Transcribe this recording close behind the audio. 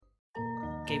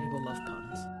gay people love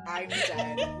puns. I'm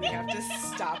dead. We have to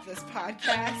stop this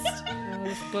podcast. Well,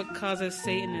 this book causes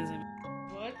Satanism.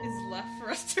 What is left for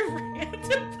us to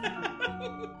rant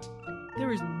about?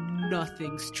 There is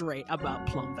nothing straight about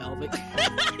Plum Velvet.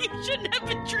 You shouldn't have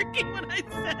been drinking when I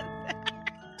said that.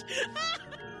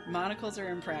 Monocles are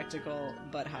impractical,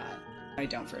 but hot. I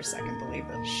don't for a second believe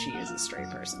that she is a straight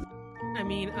person. I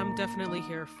mean, I'm definitely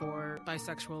here for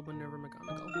bisexual Minerva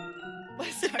McGonagall.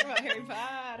 Let's talk about Harry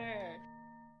Potter.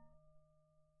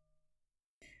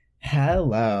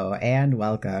 Hello and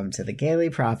welcome to the Gaily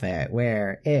Prophet,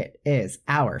 where it is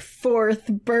our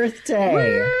 4th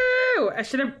birthday. Woo! I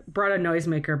should have brought a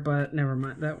noisemaker, but never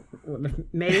mind. That wouldn't have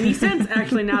made any sense,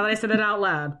 actually, now that I said it out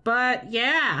loud. But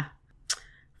yeah,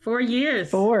 4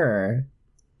 years. 4.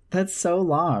 That's so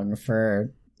long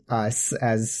for us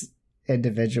as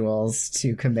individuals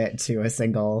to commit to a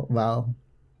single, well,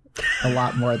 a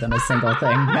lot more than a single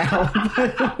thing now.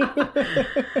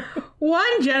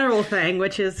 One general thing,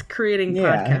 which is creating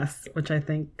podcasts, which I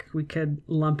think we could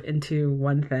lump into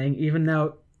one thing, even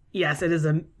though, yes, it is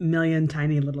a million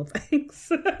tiny little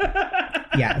things.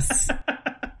 Yes.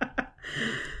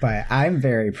 But I'm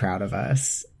very proud of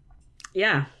us.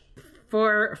 Yeah.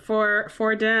 Four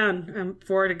down,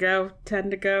 4 to go, 10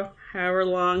 to go, however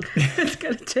long it's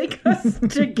going to take us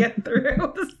to get through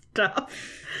the stuff.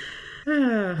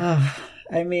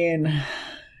 I mean,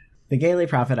 the Gaily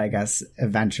Prophet, I guess,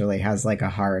 eventually has like a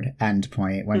hard end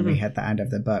point when we hit the end of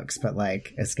the books, but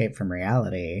like Escape from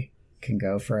Reality can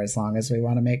go for as long as we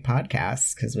want to make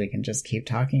podcasts, because we can just keep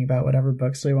talking about whatever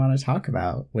books we want to talk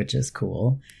about, which is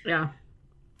cool. Yeah,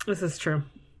 this is true.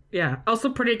 Yeah. Also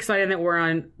pretty exciting that we're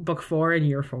on book 4 in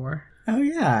year 4. Oh,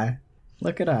 yeah.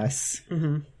 Look at us.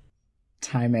 Mm-hmm.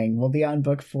 Timing. We'll be on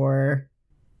book 4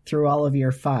 through all of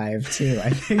year 5, too.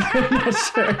 I think. I'm not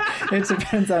sure. It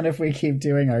depends on if we keep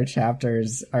doing our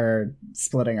chapters or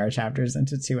splitting our chapters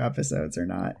into 2 episodes or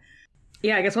not.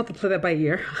 Yeah, I guess we'll have to play that by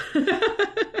year.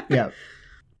 Yep.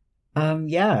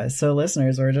 Yeah. So,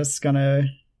 listeners, we're just gonna,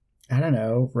 I don't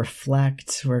know,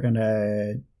 reflect. We're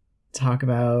gonna talk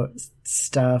about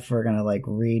stuff. We're gonna like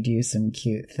read you some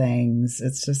cute things.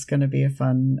 It's just gonna be a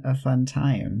fun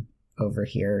time over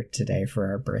here today for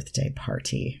our birthday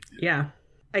party. Yeah,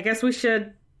 I guess we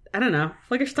should, I don't know,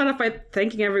 like I should start off by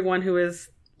thanking everyone who is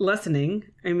listening.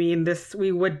 I mean,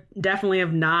 we would definitely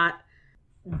have not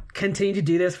continued to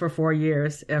do this for 4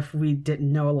 years if we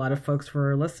didn't know a lot of folks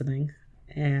were listening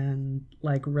and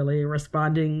like really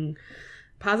responding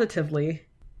positively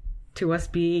to us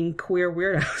being queer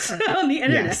weirdos on the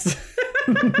internet. Yes.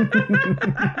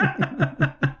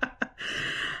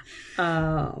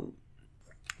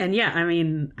 And yeah, I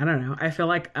mean, I don't know. I feel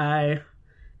like I,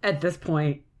 at this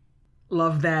point,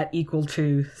 love that equal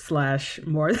to /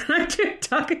 more than I do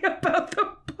talking about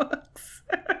the books.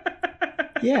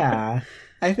 Yeah,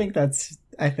 I think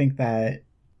that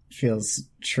feels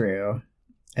true.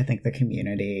 I think the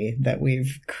community that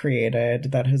we've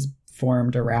created that has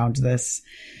formed around this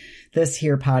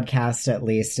here podcast, at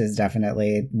least, is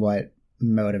definitely what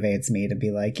motivates me to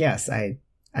be like, yes, I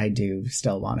do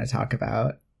still want to talk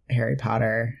about Harry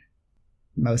Potter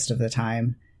most of the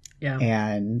time. Yeah.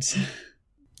 And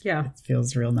yeah, it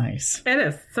feels real nice. It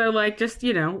is. So like, just,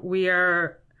 you know, we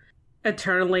are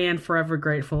eternally and forever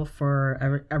grateful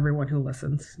for everyone who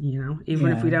listens, you know, even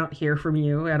if we don't hear from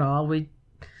you at all.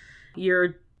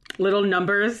 Your little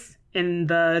numbers in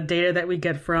the data that we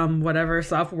get from whatever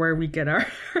software we get our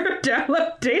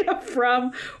download data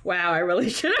from. Wow, I really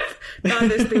should have gone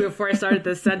this through before I started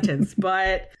this sentence.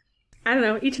 But I don't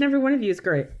know, each and every one of you is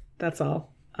great. That's all.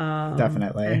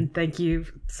 Definitely. And thank you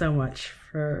so much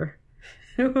for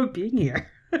being here.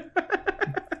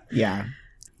 Yeah.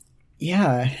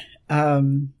 Yeah.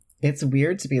 It's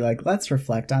weird to be like, let's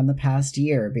reflect on the past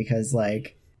year, because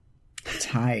like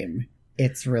time,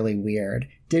 it's really weird.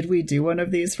 Did we do one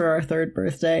of these for our 3rd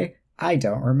birthday? I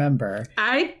don't remember.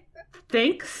 I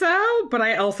think so, but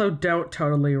I also don't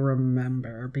totally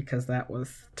remember because that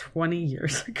was 20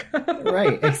 years ago.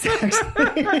 Right, exactly.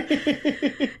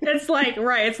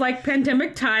 It's like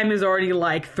pandemic time is already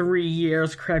like 3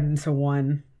 years crammed into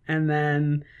one. And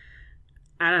then,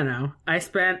 I don't know, I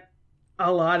spent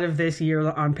a lot of this year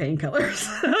on painkillers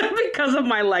because of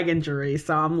my leg injury.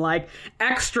 So I'm like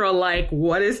extra like,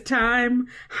 what is time?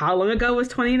 How long ago was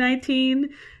 2019?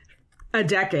 A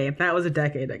decade. That was a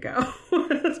decade ago.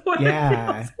 That's what it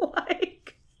feels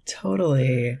like.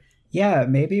 Totally. Yeah,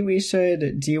 maybe we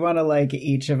should. Do you want to like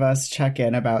each of us check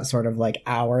in about sort of like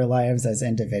our lives as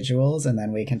individuals, and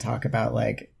then we can talk about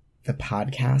like the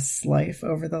podcast's life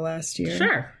over the last year?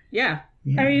 Sure. Yeah.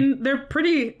 I mean, they're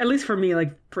pretty, at least for me,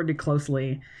 like pretty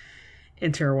closely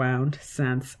interwound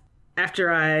since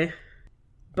after I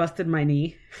busted my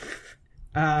knee,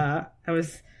 I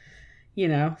was,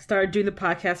 started doing the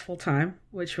podcast full time,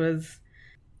 which was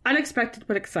unexpected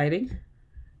but exciting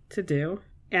to do.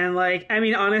 And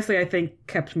honestly, I think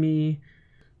kept me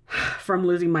from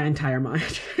losing my entire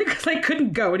mind because I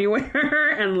couldn't go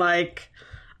anywhere. And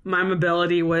my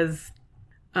mobility was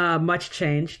much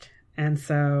changed. And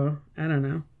so, I don't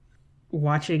know,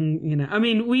 watching,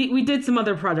 we did some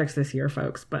other projects this year,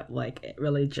 folks, but it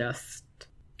really just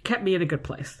kept me in a good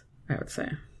place, I would say.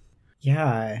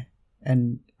 Yeah.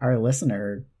 And our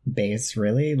listener base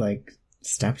really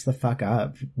stepped the fuck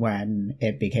up when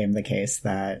it became the case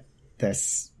that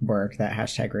this work, that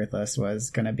hashtag Ruthless,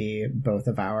 was going to be both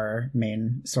of our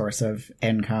main source of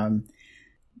income,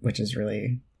 which is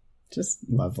really just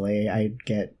lovely. I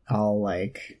get all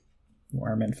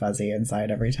warm and fuzzy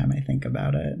inside every time I think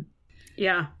about it.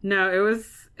 Yeah, no,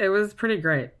 it was pretty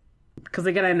great. Because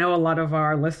again, I know a lot of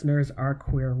our listeners are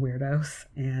queer weirdos,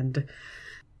 and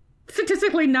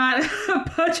statistically not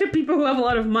a bunch of people who have a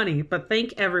lot of money, but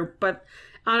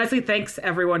honestly, thanks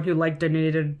everyone who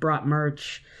donated, brought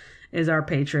merch, is our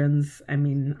patrons. I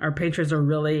mean, our patrons are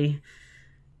really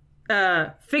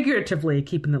figuratively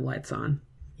keeping the lights on.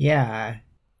 Yeah.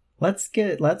 Let's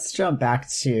jump back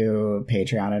to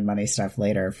Patreon and money stuff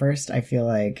later. First, I feel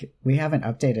like we haven't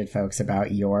updated folks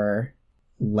about your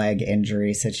leg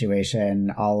injury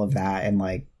situation, all of that, in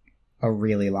a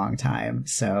really long time.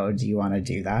 So do you want to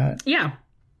do that? Yeah.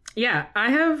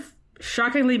 I have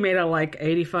shockingly made a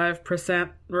 85%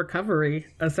 recovery,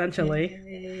 essentially.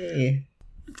 Yay.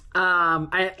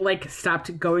 I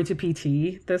stopped going to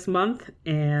PT this month,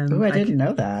 and I didn't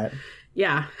know that.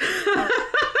 Yeah.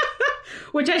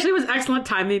 Which actually was excellent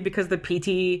timing because the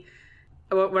PT,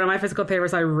 one of my physical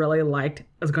therapists I really liked,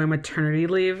 was going maternity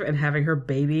leave and having her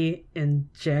baby in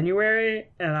January.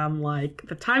 And I'm like,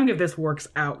 the timing of this works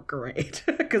out great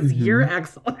because you're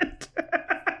excellent.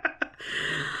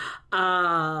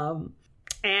 And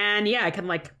yeah, I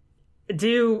can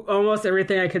do almost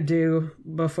everything I could do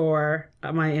before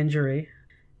my injury.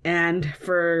 And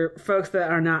for folks that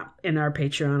are not in our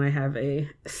Patreon, I have a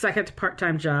second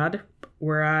part-time job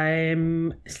where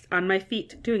I'm on my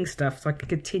feet doing stuff so I can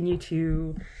continue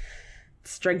to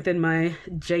strengthen my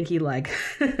janky leg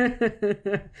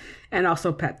and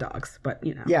also pet dogs. But,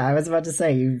 Yeah, I was about to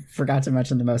say, you forgot to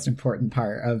mention the most important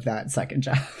part of that second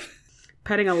job.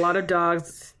 Petting a lot of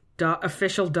dogs,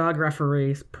 official dog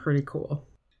referees, pretty cool.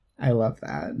 I love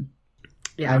that.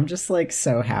 Yeah. I'm just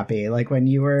so happy. When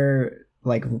you were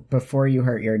before you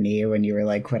hurt your knee, when you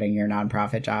were quitting your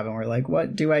nonprofit job and we're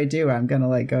what do I do? I'm going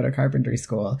to go to carpentry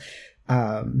school.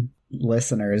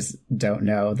 Listeners don't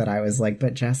know that I was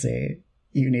but Jesse,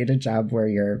 you need a job where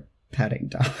you're petting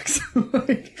dogs.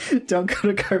 Don't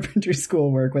go to carpentry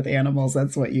school, work with animals.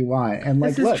 That's what you want. And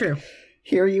this is look, true.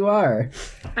 Here you are.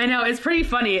 I know, it's pretty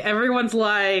funny. Everyone's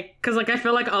because I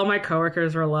feel all my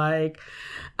coworkers were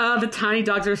the tiny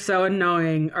dogs are so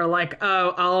annoying, or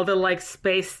all the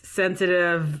space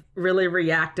sensitive, really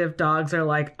reactive dogs are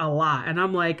a lot. And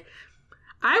I'm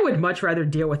I would much rather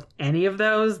deal with any of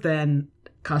those than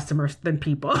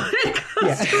people.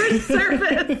 Customer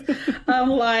service. I'm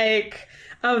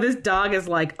this dog is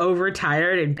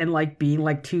overtired and being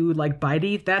too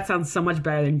bitey. That sounds so much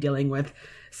better than dealing with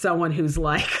someone who's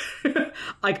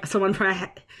someone trying to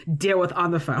deal with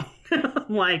on the phone.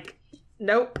 I'm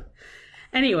nope.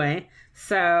 Anyway,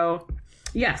 so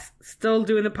yes, still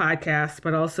doing the podcast,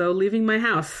 but also leaving my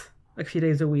house a few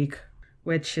days a week,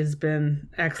 which has been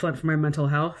excellent for my mental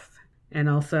health. And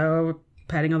also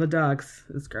petting all the dogs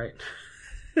is great.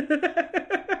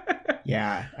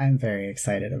 Yeah, I'm very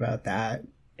excited about that.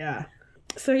 Yeah.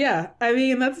 So yeah, I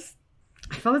feel that's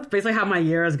basically how my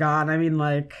year has gone.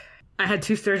 I had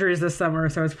 2 surgeries this summer,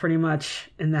 so I was pretty much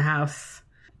in the house.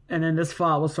 And then this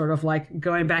fall was sort of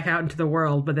going back out into the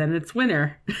world, but then it's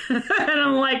winter. And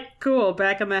I'm cool,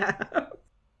 back in the house.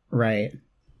 Right.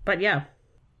 But yeah,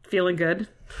 feeling good.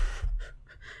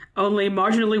 Only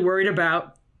marginally worried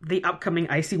about the upcoming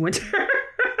icy winter.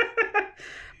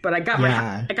 But I got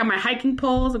my hiking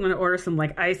poles. I'm going to order some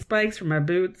ice spikes for my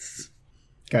boots.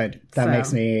 Good. That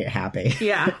makes me happy.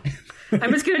 Yeah.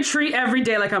 I'm just going to treat every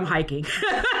day like I'm hiking.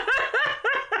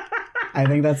 I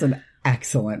think that's an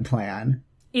excellent plan.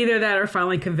 Either that or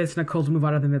finally convince Nicole to move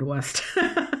out of the Midwest.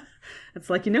 It's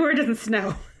where it doesn't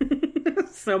snow.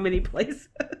 So many places.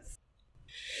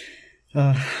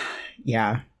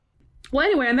 Yeah. Well,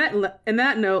 anyway, on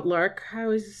that note, Lark,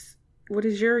 what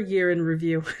is your year in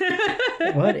review?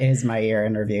 What is my year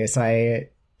in review? So I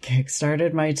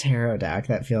kickstarted my tarot deck.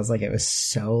 That feels like it was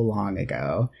so long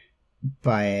ago.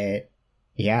 But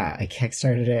Yeah, I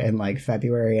kickstarted it in like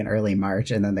February and early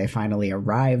March, and then they finally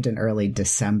arrived in early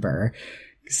December.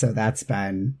 So that's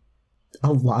been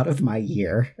a lot of my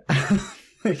year,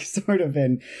 like sort of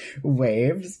in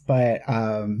waves. But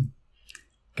God,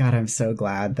 I'm so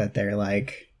glad that they're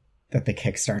like, that the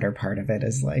Kickstarter part of it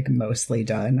is like mostly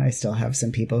done. I still have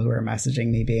some people who are messaging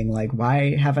me being like,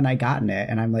 why haven't I gotten it?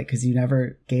 And I'm like, because you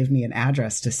never gave me an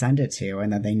address to send it to,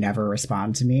 and then they never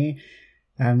respond to me.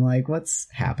 And I'm like, what's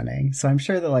happening? So I'm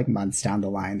sure that like months down the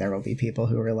line, there will be people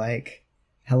who are like,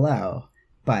 hello.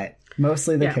 But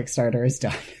mostly the Kickstarter is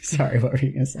done. Sorry, what were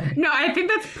you going to say? No, I think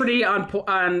that's pretty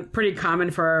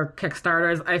common for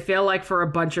Kickstarters. I feel like for a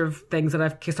bunch of things that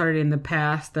I've Kickstarted in the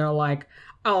past, they're like,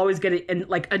 I'll always get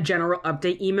a general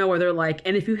update email where they're like,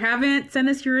 and if you haven't sent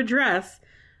us your address,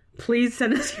 please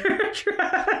send us your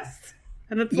address.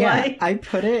 And it's like, I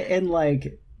put it in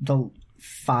like the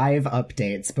 5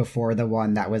 updates before the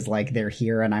one that was like, they're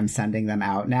here and I'm sending them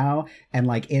out now. And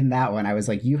like in that one, I was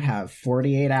like, you have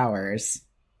 48 hours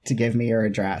to give me your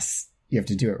address. You have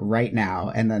to do it right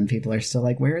now. And then people are still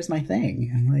like, where is my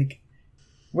thing? I'm like,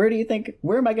 where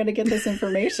am I going to get this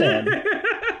information?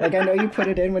 Like, I know you put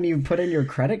it in when you put in your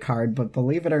credit card, but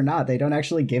believe it or not, they don't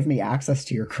actually give me access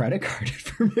to your credit card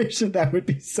information. That would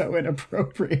be so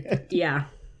inappropriate. Yeah.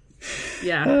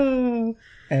 Yeah.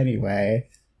 Anyway.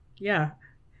 Yeah.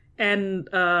 And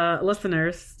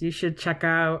listeners, you should check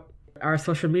out our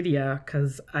social media,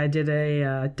 because I did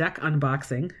a deck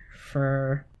unboxing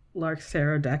for Lark's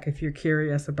Tarot deck. If you're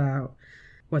curious about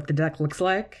what the deck looks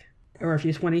like, or if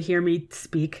you just want to hear me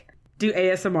do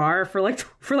ASMR for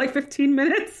like 15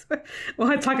 minutes while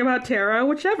I talk about tarot,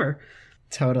 whichever.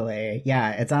 Totally.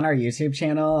 Yeah, it's on our YouTube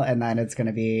channel, and then it's going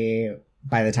to be,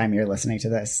 by the time you're listening to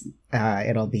this,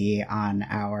 it'll be on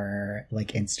our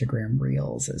like Instagram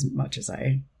Reels. As much as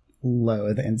I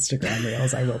loathe Instagram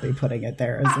Reels, I will be putting it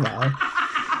there as well.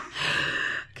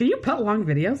 Can you put long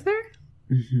videos there?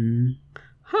 Mm-hmm.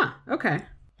 Huh, okay.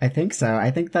 I think so. I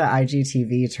think the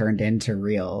IGTV turned into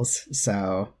Reels,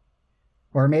 so...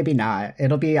 Or maybe not.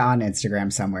 It'll be on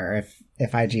Instagram somewhere.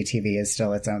 If IGTV is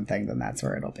still its own thing, then that's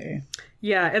where it'll be.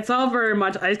 Yeah, it's all very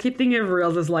much... I keep thinking of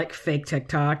Reels as like fake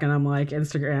TikTok, and I'm like,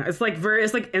 Instagram... It's like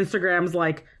Instagram's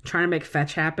like trying to make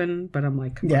fetch happen, but I'm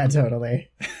like... Yeah, totally.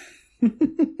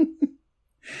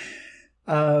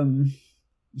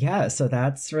 Yeah, so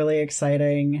that's really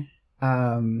exciting.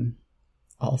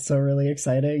 Also really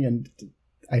exciting, and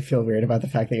I feel weird about the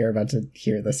fact that you're about to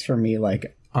hear this from me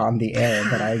like on the air,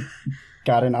 but I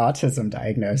got an autism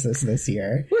diagnosis this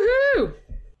year. Woohoo!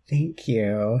 Thank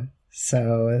you.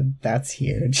 So that's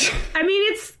huge. I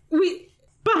mean, we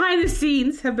behind the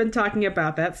scenes have been talking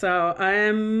about that, so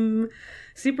I'm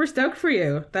super stoked for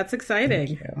you. That's exciting.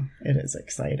 Thank you. It is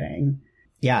exciting.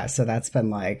 Yeah, so that's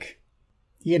been like,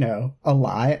 a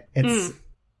lot. It's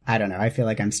I don't know. I feel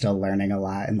like I'm still learning a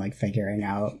lot and like figuring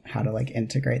out how to like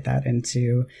integrate that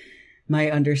into my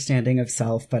understanding of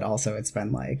self. But also it's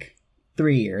been like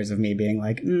 3 years of me being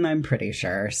like, I'm pretty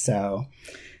sure. So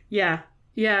yeah.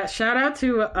 Shout out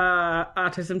to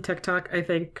Autism TikTok, I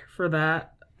think, for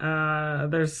that.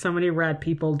 There's so many rad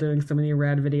people doing so many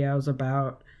rad videos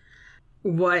about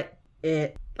what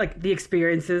the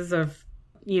experiences of,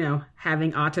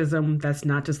 having autism that's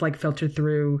not just like filtered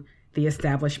through the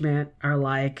establishment, are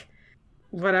like,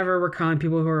 whatever we're calling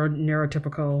people who are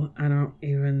neurotypical. I don't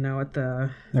even know what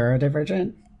the...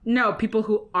 Neurodivergent? No, people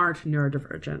who aren't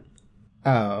neurodivergent.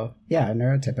 Oh, yeah,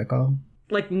 neurotypical.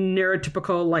 Like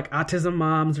neurotypical, like autism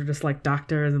moms or just like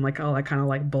doctors and like all that kind of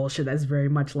like bullshit that's very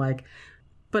much like,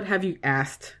 but have you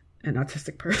asked an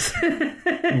autistic person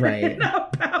right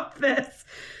about this?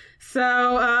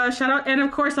 So shout out, and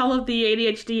of course all of the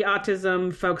ADHD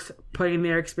autism folks putting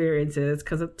their experiences,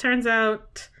 because it turns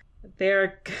out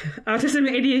autism and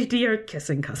ADHD are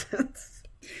kissing cousins.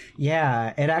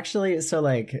 Yeah, it actually, so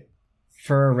like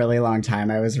for a really long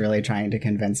time I was really trying to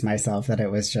convince myself that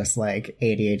it was just like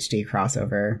ADHD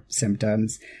crossover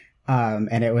symptoms.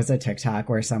 And it was a TikTok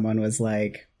where someone was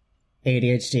like,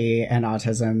 ADHD and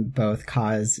autism both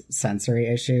cause sensory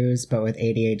issues, but with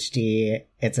ADHD,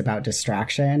 it's about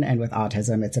distraction, and with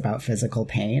autism, it's about physical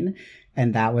pain.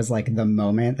 And that was like the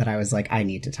moment that I was like, I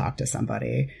need to talk to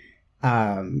somebody.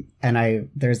 And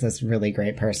there's this really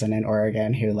great person in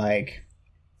Oregon who like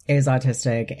is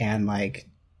autistic and like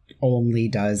only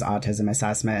does autism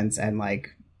assessments and like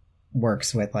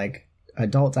works with like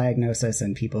adult diagnosis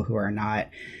and people who are not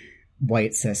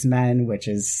white cis men, which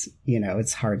is,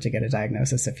 it's hard to get a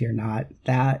diagnosis if you're not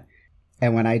that.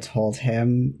 And when I told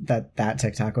him that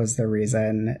TikTok was the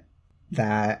reason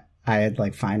that I had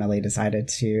like finally decided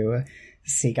to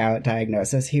seek out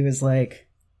diagnosis, he was like,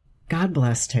 God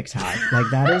bless TikTok. Like,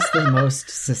 that is the most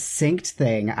succinct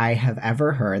thing I have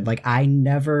ever heard. Like, I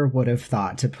never would have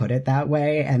thought to put it that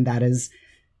way, and that is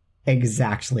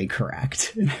exactly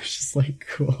correct. And I was just like,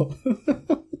 cool.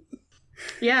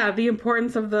 Yeah, the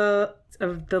importance of the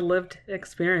lived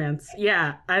experience.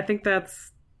 Yeah, I think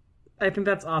that's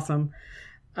awesome.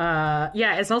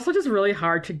 Yeah, it's also just really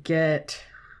hard to get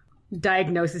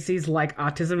diagnoses like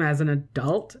autism as an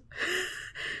adult.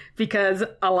 Because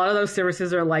a lot of those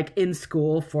services are like in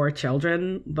school for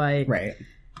children. Like, right.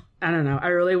 I don't know. I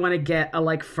really want to get a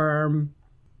like firm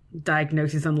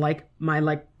diagnosis on like my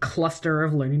like cluster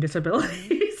of learning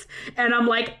disabilities. And I'm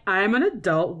like, I'm an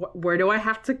adult. Where do I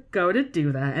have to go to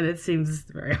do that? And it seems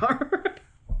very hard.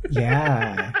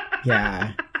 Yeah.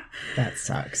 Yeah. That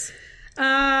sucks. So,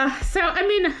 I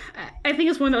mean, I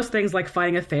think it's one of those things like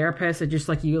finding a therapist and just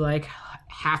like you like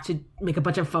have to make a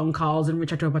bunch of phone calls and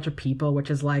reach out to a bunch of people, which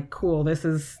is like, cool, this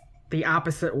is the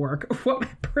opposite work of what my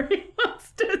brain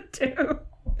wants to do.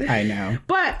 I know.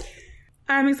 But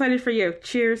I'm excited for you.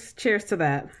 Cheers to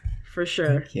that, for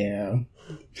sure. Thank you.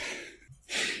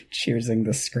 Cheersing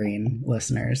the screen,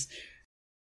 listeners.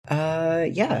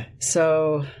 Yeah,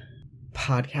 so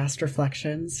podcast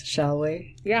reflections, shall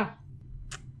we? Yeah.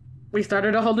 We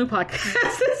started a whole new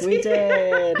podcast this We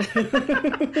year. did.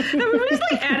 We're just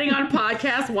like adding on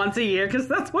podcasts once a year because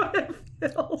that's what it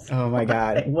feels. Oh my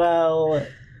God. Well,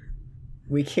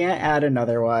 we can't add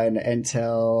another one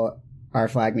until Our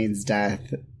Flag Means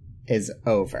Death is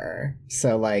over.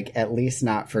 So, like, at least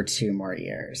not for 2 more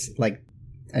years. Like,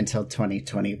 until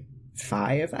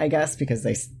 2025, I guess, because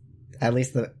at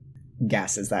least the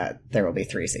guess is that there will be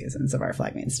 3 seasons of Our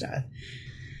Flag Means Death.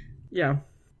 Yeah.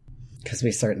 Because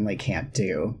we certainly can't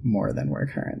do more than we're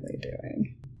currently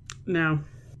doing. No,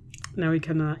 we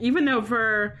cannot. Even though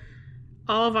for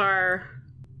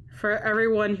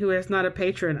everyone who is not a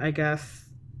patron, I guess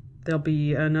there'll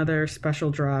be another special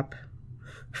drop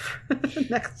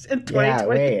next in 2023. Yeah,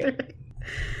 wait.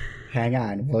 Hang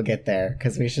on, we'll get there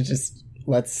because we should just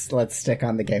let's stick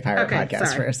on the Gay Pirate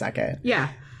podcast for a second. Yeah,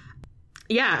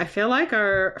 I feel like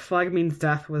Our Flag Means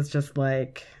Death was just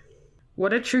like,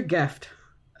 what a true gift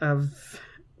of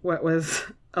what was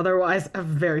otherwise a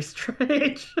very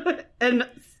strange and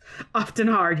often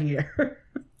hard year.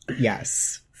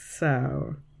 Yes.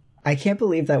 So I can't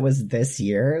believe that was this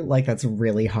year. Like, that's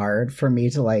really hard for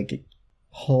me to like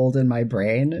hold in my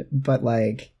brain. But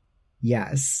like,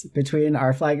 yes, between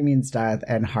Our Flag Means Death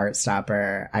and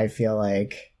Heartstopper, I feel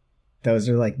like those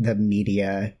are like the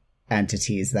media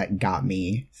entities that got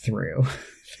me through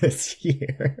this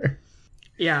year.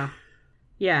 Yeah.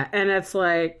 Yeah, and it's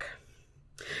like,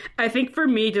 I think for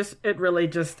me, it really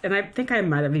just, and I think I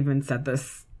might have even said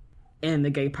this in the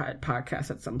Gay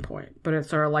podcast at some point, but it's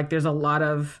sort of like there's a lot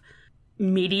of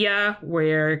media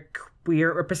where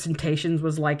queer representations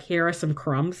was like, here are some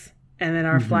crumbs, and then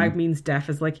Our Flag Means Death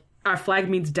is like, Our Flag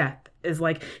Means Death is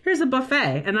like, here's a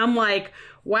buffet, and I'm like,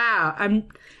 wow,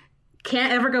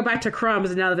 can't ever go back to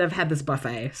crumbs now that I've had this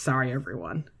buffet. Sorry,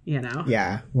 everyone, you know?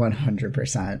 Yeah,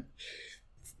 100%.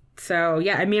 So,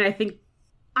 yeah, I mean, I think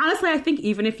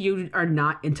even if you are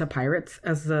not into pirates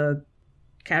as a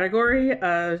category,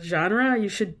 genre, you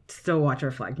should still watch Our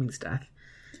Flag Means Death.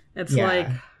 It's like,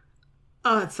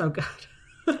 oh, it's so good.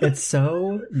 It's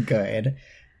so good.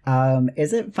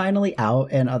 Is it finally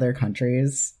out in other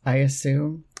countries, I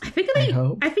assume? I think in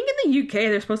the UK,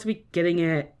 they're supposed to be getting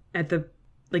it at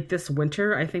this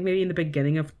winter. I think maybe in the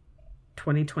beginning of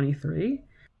 2023.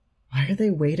 Why are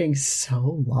they waiting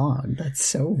so long? That's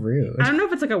so rude. I don't know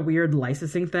if it's like a weird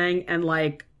licensing thing, and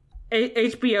like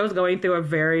HBO is going through a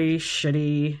very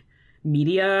shitty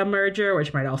media merger,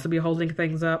 which might also be holding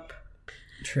things up.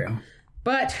 True.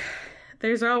 But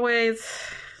there's always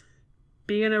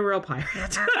being a real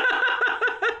pirate.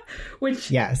 Which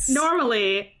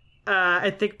normally,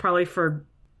 I think probably for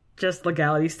just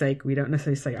legality's sake, we don't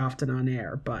necessarily say often on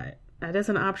air, but that is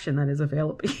an option that is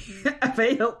available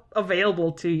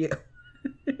to you.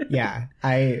 Yeah,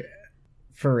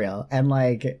 for real. And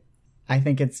like, I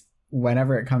think it's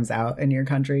whenever it comes out in your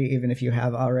country, even if you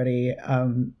have already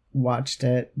watched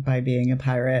it by being a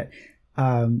pirate,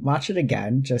 watch it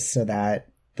again just so that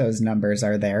those numbers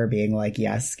are there being like,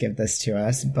 yes, give this to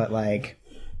us. But like,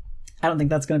 I don't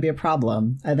think that's going to be a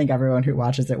problem. I think everyone who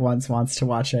watches it once wants to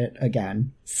watch it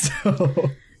again. So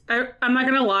I'm not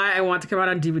going to lie. I want to come out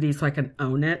on DVD so I can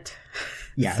own it.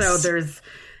 Yes. So there's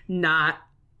not,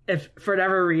 if for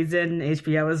whatever reason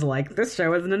HBO is like, this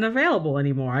show isn't available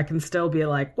anymore, I can still be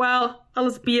like, well, I'll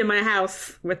just be in my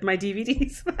house with my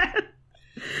DVDs.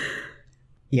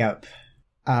 Yep.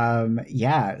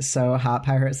 Yeah. So Hot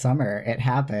Pirate Summer, it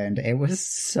happened. It was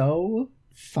so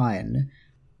fun.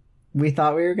 we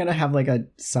thought we were going to have like a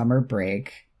summer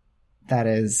break. That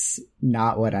is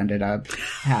not what ended up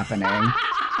happening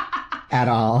at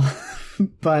all.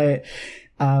 But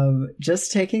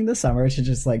just taking the summer to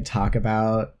just like talk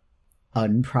about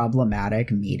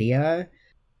unproblematic media,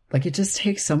 like it just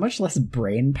takes so much less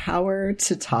brain power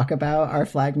to talk about Our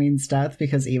Flag Means Death,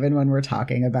 because even when we're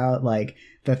talking about like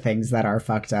the things that are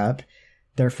fucked up,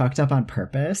 they're fucked up on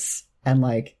purpose, and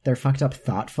like they're fucked up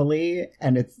thoughtfully,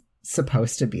 and it's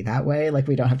supposed to be that way. Like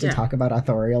we don't have to talk about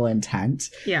authorial intent.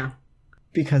 Yeah.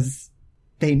 Because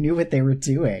they knew what they were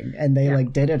doing, and they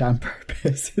like did it on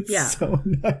purpose. It's so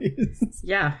nice.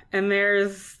 Yeah, and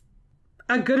there's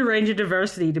a good range of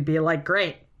diversity to be like,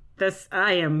 great.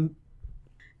 I am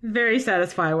very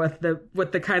satisfied with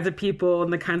the kinds of people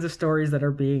and the kinds of stories that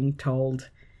are being told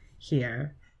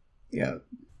here. Yeah.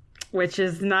 Which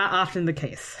is not often the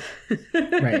case.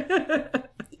 Right.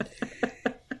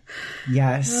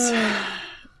 Yes.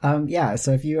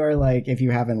 So if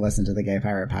you haven't listened to the Gay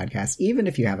Pirate podcast, even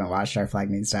if you haven't watched Our Flag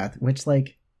Means Death, which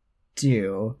like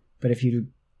do, but if you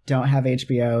don't have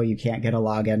HBO, you can't get a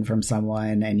login from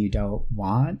someone, and you don't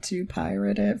want to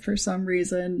pirate it for some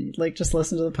reason, like just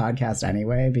listen to the podcast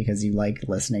anyway, because you like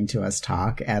listening to us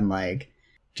talk, and like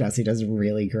Jesse does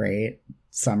really great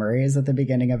summaries at the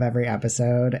beginning of every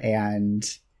episode. And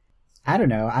I don't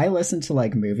know, I listen to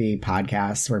like movie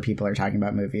podcasts where people are talking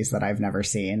about movies that I've never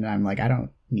seen, and I'm like, I don't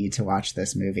need to watch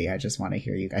this movie. I just want to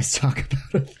hear you guys talk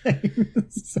about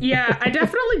it. So. Yeah, I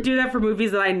definitely do that for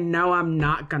movies that I know I'm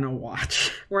not gonna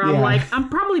watch, where I'm like, I'm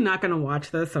probably not gonna watch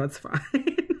this, so it's fine.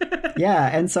 Yeah,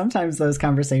 and sometimes those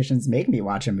conversations make me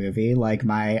watch a movie, like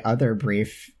my other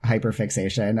brief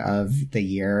hyperfixation of the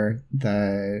year,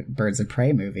 the Birds of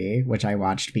Prey movie, which I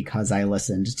watched because I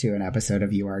listened to an episode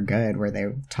of You Are Good where they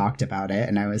talked about it,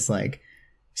 and I was like,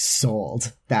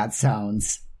 sold. That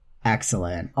sounds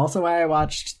excellent. Also why I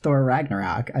watched Thor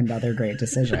Ragnarok, another great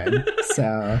decision.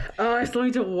 So I still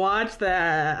need to watch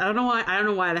that. I don't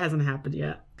know why that hasn't happened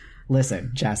yet.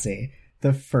 Listen, Jesse,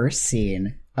 the first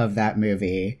scene of that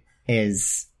movie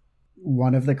is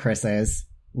one of the Chris's,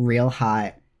 real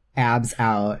hot, abs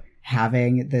out,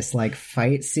 having this like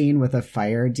fight scene with a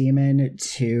fire demon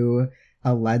to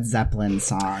a Led Zeppelin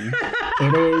song.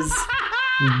 It is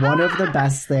one of the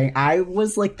best things. I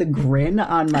was like, the grin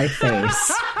on my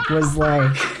face was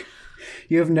like,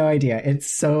 you have no idea.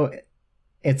 It's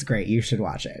great. You should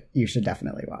watch it. You should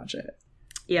definitely watch it.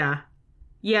 Yeah.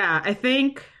 I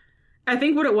think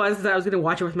what it was is I was going to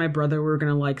watch it with my brother. We were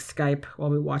going to like Skype while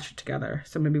we watched it together.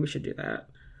 So maybe we should do that.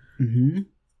 Mm-hmm.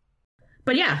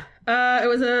 But yeah, it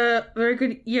was a very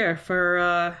good year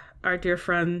for our dear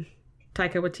friend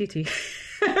Taika Waititi,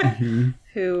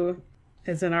 who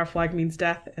is in Our Flag Means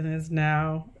Death and is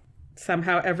now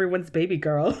somehow everyone's baby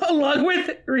girl, along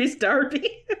with Rhys Darby.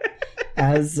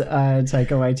 As Taika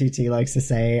Waititi likes to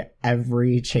say,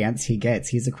 every chance he gets,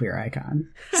 he's a queer icon.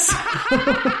 So. Which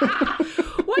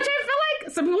I feel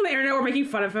like some people on the internet were making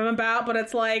fun of him about, but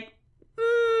it's like,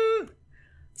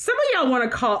 some of y'all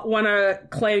want to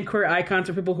claim queer icons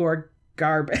for people who are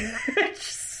garbage.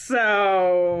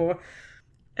 So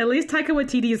at least Taika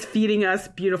Waititi is feeding us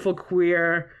beautiful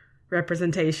queer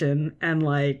representation and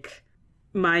like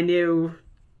my new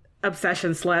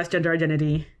obsession / gender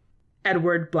identity,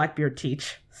 Edward Blackbeard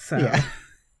Teach. So yeah.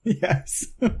 Yes.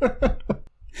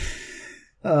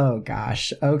 Oh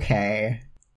gosh. Okay.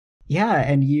 Yeah,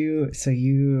 and you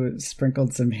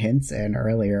sprinkled some hints in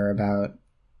earlier about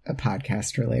a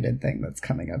podcast related thing that's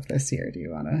coming up this year. Do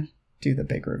you want to do the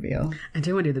big reveal? I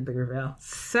do want to do the big reveal.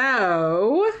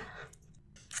 So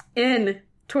in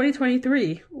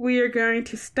 2023, we are going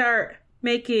to start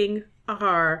making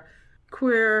our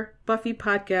queer Buffy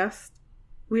podcast,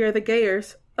 We Are the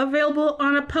Gayers, available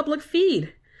on a public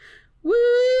feed.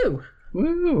 Woo!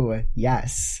 Woo!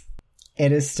 Yes.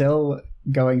 It is still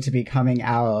going to be coming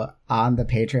out on the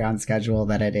Patreon schedule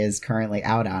that it is currently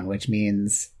out on, which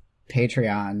means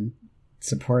Patreon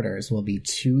supporters will be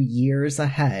 2 years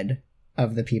ahead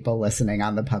of the people listening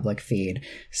on the public feed.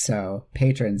 So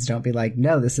patrons, don't be like,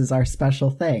 no, this is our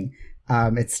special thing.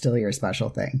 It's still your special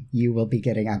thing. You will be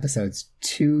getting episodes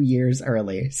 2 years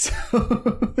early. So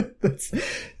that's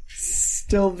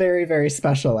still very, very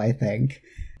special, I think.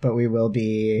 But we will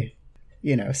be,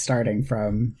 starting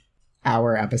from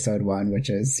our episode 1, which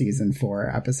is season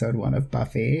 4, episode 1 of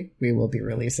Buffy. We will be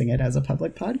releasing it as a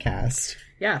public podcast.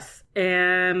 Yes.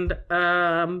 And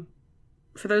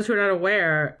for those who are not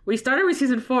aware, we started with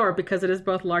season 4 because it is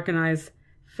both Lark and I's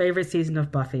favorite season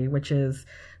of Buffy, which is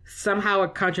somehow a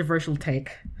controversial take.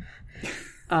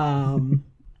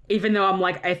 Even though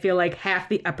I feel like half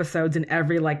the episodes in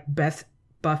every best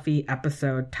Buffy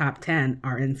episode top 10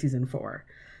 are in season 4.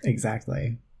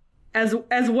 Exactly. As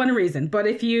one reason. But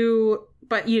if you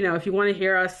want to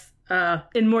hear us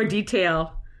in more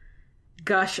detail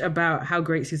gush about how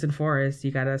great season 4 is, you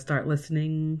got to start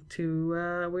listening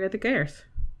to We Are the Gayers.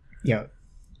 Yeah.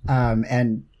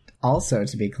 And also,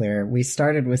 to be clear, we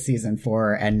started with season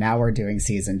 4 and now we're doing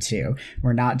season 2.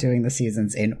 We're not doing the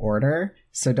seasons in order.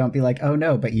 So don't be like, oh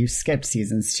no, but you skipped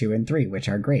seasons 2 and 3, which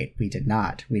are great. We did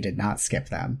not. We did not skip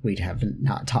them. We have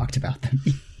not talked about them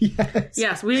yet.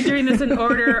 Yes, we're doing this in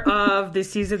order of the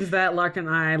seasons that Lark and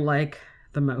I like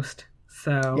the most.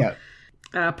 So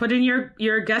put in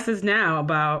your guesses now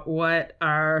about what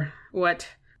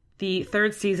the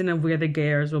third season of We're the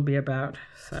Gayers will be about.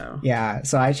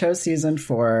 So I chose season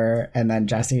 4 and then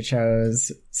Jesse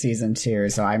chose season 2.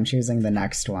 So I'm choosing the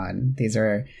next one.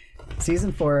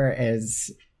 Season 4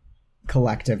 is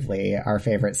collectively our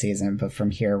favorite season, but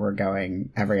from here we're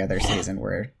going every other season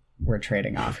we're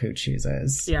trading off who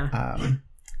chooses.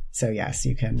 So yes,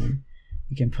 you can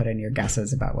put in your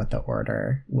guesses about what the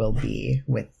order will be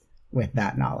with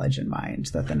that knowledge in mind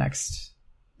that the next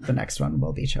one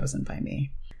will be chosen by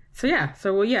me.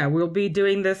 We'll be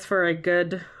doing this for a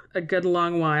good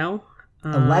long while.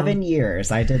 11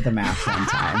 years. I did the math one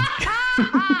time.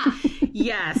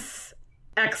 Yes.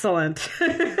 Excellent.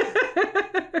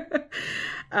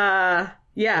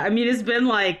 It's been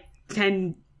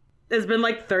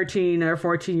like 13 or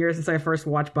 14 years since I first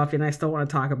watched Buffy, and I still want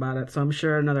to talk about it. So I'm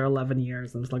sure another 11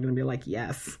 years, I'm still going to be like,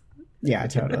 yes. Yeah,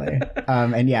 totally.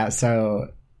 So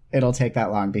it'll take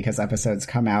that long because episodes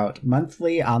come out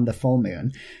monthly on the full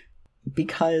moon.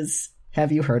 Because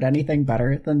have you heard anything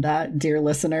better than that, dear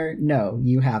listener? No,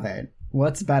 you haven't.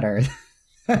 What's better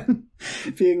than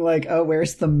being like, oh,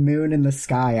 where's the moon in the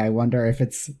sky? I wonder if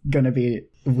it's going to be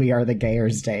We Are the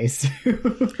Gayers Day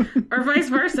soon. Or vice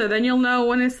versa. Then you'll know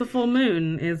when it's the full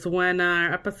moon is when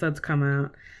our episodes come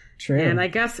out. True. And I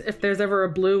guess if there's ever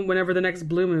whenever the next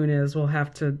blue moon is, we'll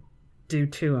have to do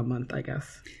 2 a month, I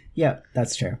guess. Yep,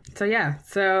 that's true.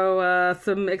 So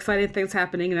some exciting things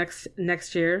happening this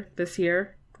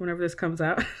year, whenever this comes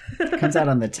out. It comes out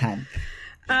on the 10th.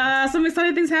 Some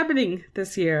exciting things happening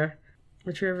this year,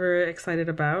 which we're very excited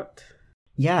about.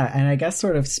 Yeah, and I guess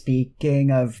sort of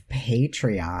speaking of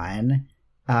Patreon,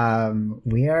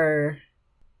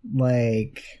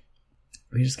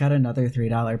 we just got another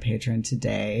 $3 patron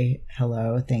today.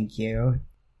 Hello, thank you.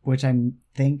 Which I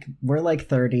think we're like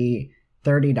 $30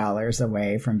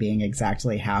 away from being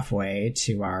exactly halfway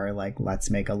to our let's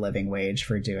make a living wage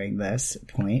for doing this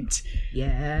point.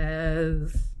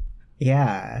 Yes.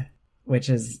 Yeah, which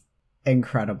is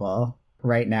incredible.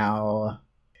 Right now,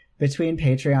 between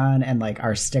Patreon and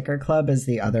our sticker club is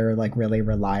the other really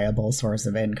reliable source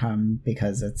of income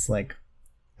because it's a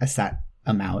set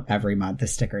amount every month. The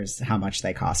stickers, how much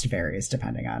they cost varies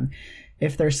depending on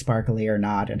if they're sparkly or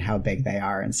not and how big they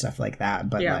are and stuff like that.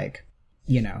 But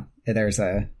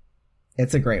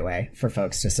it's a great way for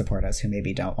folks to support us who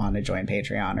maybe don't want to join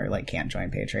Patreon or can't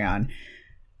join Patreon.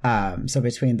 So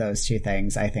between those two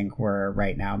things, I think we're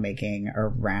right now making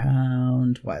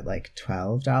around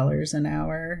 $12 an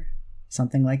hour,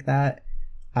 something like that.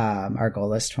 Our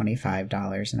goal is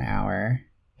 $25 an hour,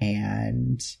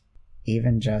 and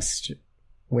even just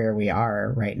where we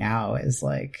are right now is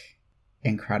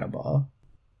incredible.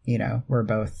 We're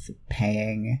both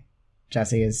paying.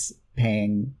 Jessie is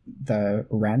paying the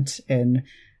rent in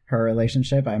her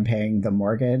relationship. I'm paying the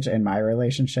mortgage in my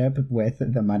relationship with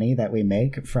the money that we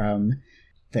make from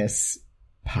this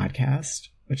podcast,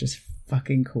 which is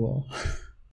fucking cool.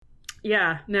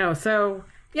 Yeah, no. So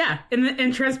yeah,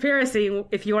 in transparency,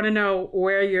 if you want to know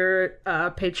where your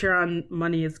Patreon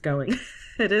money is going,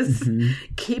 it is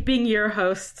keeping your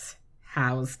hosts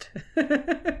housed.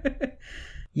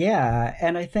 Yeah,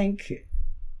 and I think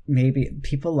maybe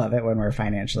people love it when we're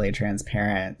financially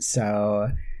transparent. So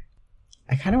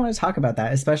I kind of want to talk about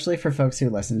that, especially for folks who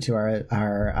listen to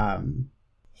our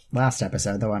last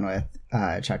episode, the one with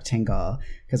Chuck Tingle,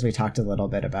 because we talked a little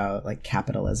bit about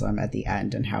capitalism at the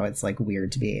end and how it's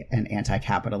weird to be an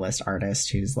anti-capitalist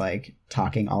artist who's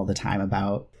talking all the time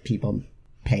about people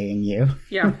paying you.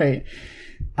 Yeah. Right.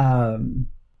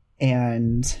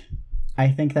 And I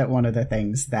think that one of the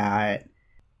things that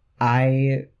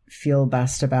I feel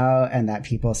best about and that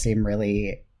people seem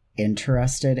really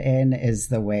interested in is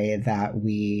the way that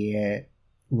we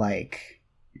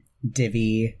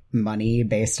divvy money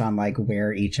based on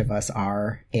where each of us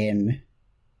are in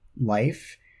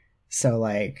life. So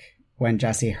when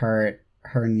Jessie hurt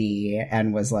her knee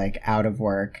and was out of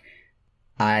work,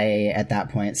 I at that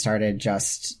point started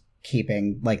just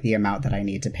keeping the amount that I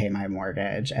need to pay my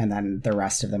mortgage, and then the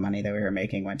rest of the money that we were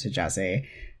making went to Jessie.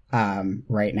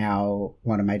 Right now,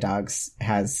 one of my dogs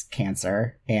has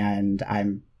cancer, and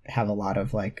have a lot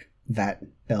of like vet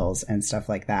bills and stuff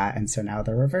like that. And so now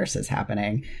the reverse is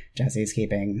happening. Jesse's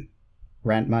keeping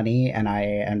rent money, and I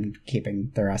am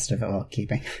keeping the rest of it. Well,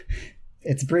 keeping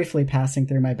it's briefly passing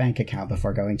through my bank account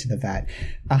before going to the vet.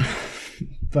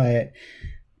 But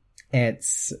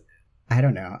it's, I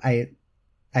don't know. I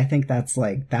think that's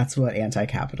what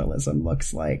anti-capitalism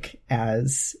looks like,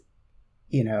 as,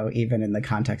 you know, even in the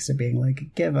context of being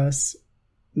like, give us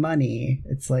money.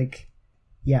 It's like,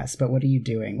 yes, but what are you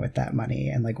doing with that money?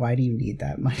 And like, why do you need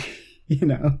that money? You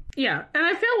know? Yeah. And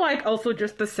I feel like also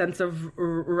just the sense of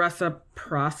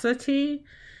reciprocity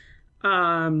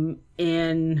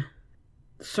in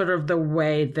sort of the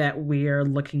way that we are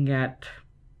looking at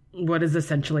what is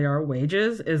essentially our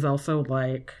wages is also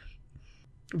like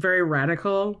very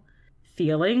radical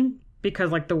feeling,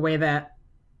 because like the way that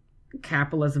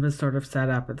capitalism is sort of set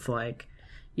up, it's like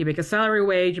you make a salary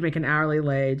wage, you make an hourly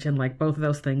wage, and like both of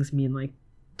those things mean like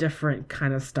different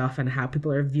kind of stuff, and how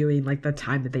people are viewing like the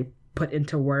time that they put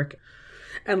into work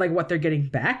and like what they're getting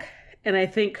back. And I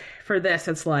think for this,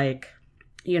 it's like,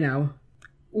 you know,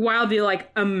 while the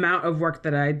like amount of work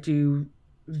that I do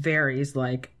varies,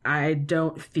 like I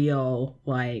don't feel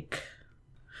like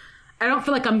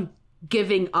I'm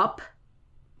giving up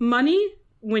money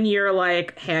when you're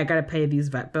like, hey, I gotta pay these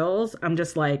vet bills. I'm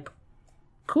just like,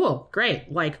 cool,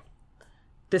 great. Like,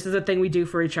 this is a thing we do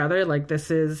for each other. Like,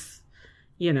 this is,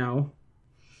 you know,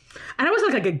 I know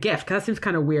it's like a gift, because that seems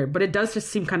kind of weird, but it does just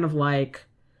seem kind of like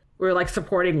we're like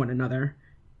supporting one another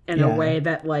in a way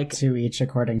that like, to each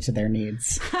according to their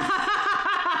needs.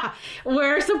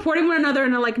 We're supporting one another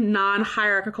in a like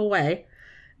non-hierarchical way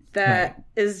that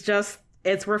is just,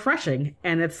 it's refreshing.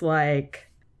 And it's like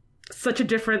such a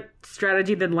different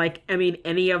strategy than like, I mean,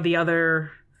 any of my other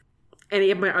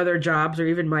jobs, or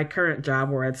even my current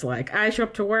job, where it's like I show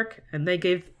up to work and they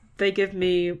give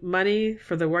me money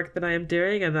for the work that I am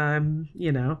doing, and I'm,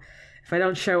 you know, if I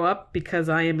don't show up because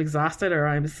I am exhausted or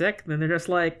I'm sick, then they're just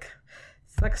like,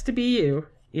 sucks to be you,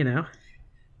 you know?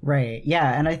 Right.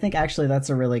 Yeah. And I think actually that's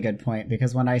a really good point,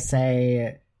 because when I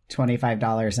say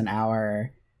 $25 an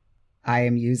hour, I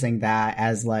am using that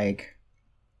as like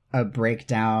a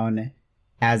breakdown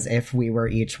as if we were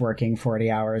each working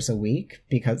 40 hours a week,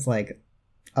 because like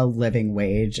a living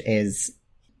wage is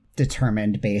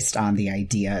determined based on the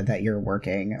idea that you're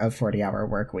working a 40-hour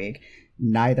work week.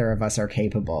 Neither of us are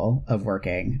capable of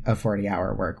working a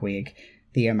 40-hour work week.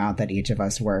 The amount that each of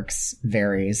us works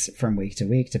varies from week to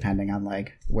week, depending on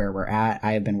like where we're at.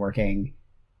 I have been working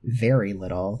very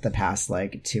little the past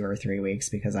like 2 or 3 weeks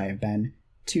because I have been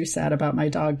too sad about my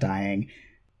dog dying.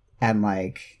 And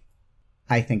like,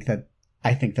 I think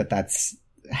that that's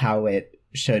how it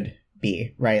should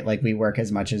be, right? Like, we work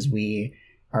as much as we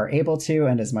are able to,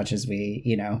 and as much as we,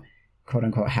 you know, quote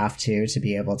unquote have to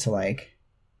be able to like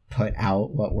put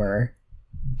out what we're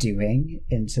doing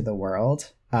into the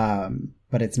world.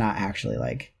 But it's not actually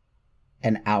like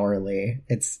an hourly,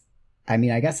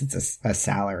 I guess it's a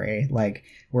salary. Like,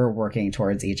 we're working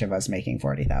towards each of us making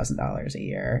 $40,000 a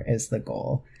year is the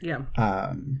goal. Yeah.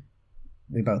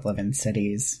 We both live in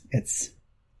cities. It's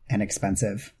an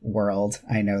expensive world.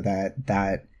 I know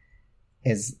that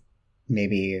is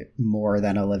maybe more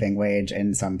than a living wage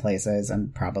in some places,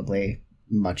 and probably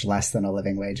much less than a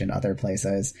living wage in other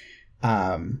places.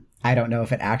 I don't know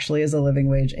if it actually is a living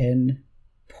wage in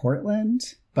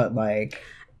Portland, but like,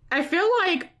 I feel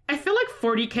like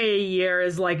 $40K a year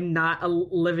is like not a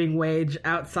living wage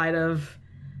outside of,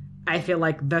 I feel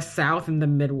like, the South and the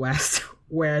Midwest,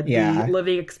 where the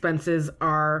living expenses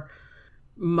are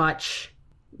much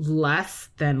less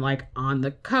than like on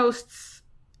the coasts,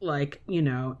 like, you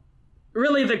know,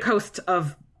 really the coast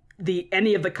of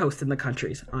any of the coasts in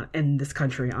this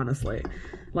country, honestly.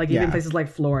 Like, even places like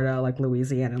Florida, like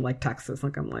Louisiana, like Texas.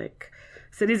 Like, I'm like,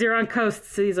 cities are on coasts,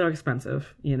 cities are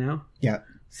expensive, you know? Yeah.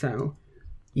 So.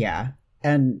 Yeah.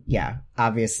 And yeah,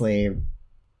 obviously,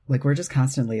 like, we're just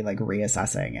constantly like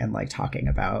reassessing and like talking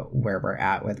about where we're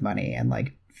at with money and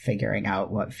like figuring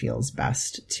out what feels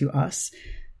best to us.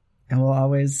 And we'll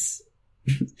always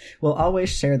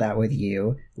share that with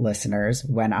you, listeners,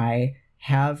 when I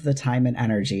have the time and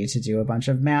energy to do a bunch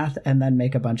of math and then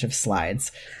make a bunch of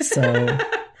slides. So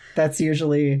that's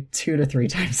usually 2 to 3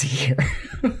 times a year.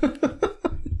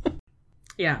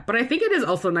 Yeah, but I think it is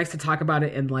also nice to talk about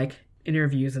it in like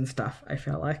interviews and stuff, I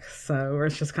feel like. So where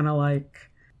it's just kind of like,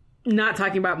 not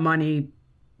talking about money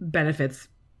benefits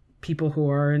people who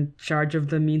are in charge of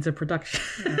the means of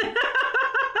production.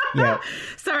 Yeah.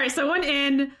 Sorry, someone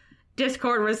in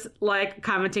Discord was like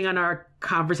commenting on our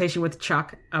conversation with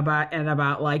Chuck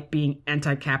about like being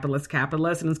anti-capitalist,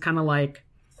 and it's kind of like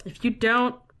if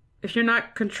you're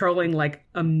not controlling like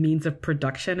a means of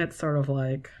production, it's sort of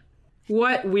like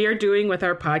what we are doing with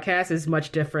our podcast is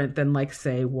much different than like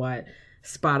say what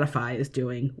Spotify is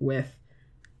doing with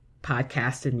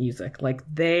podcasts and music. Like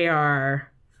they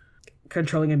are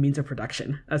controlling a means of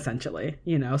production, essentially,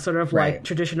 you know, sort of like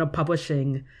traditional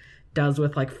publishing does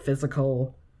with like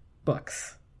physical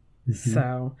books. Mm-hmm.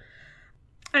 So,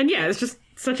 and yeah, it's just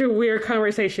such a weird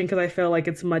conversation because I feel like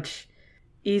it's much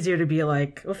easier to be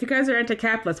like, well, if you guys are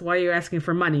anti-capitalist, why are you asking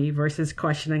for money versus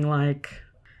questioning like,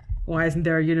 why isn't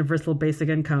there a universal basic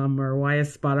income, or why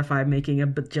is Spotify making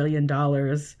 $1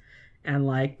 bajillion and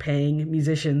like paying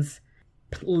musicians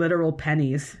literal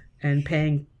pennies and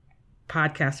paying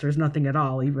podcasters nothing at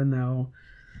all, even though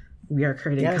we are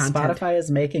creating content. Spotify is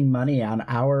making money on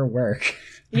our work.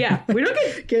 Yeah, we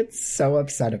don't get so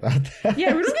upset about that.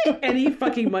 Yeah, we don't get any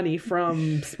fucking money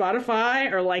from Spotify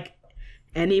or like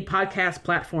any podcast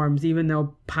platforms, even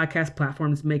though podcast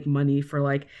platforms make money for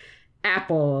like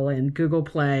Apple and Google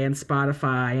Play and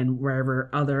Spotify and wherever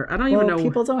other. I don't even know.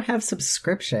 People don't have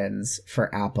subscriptions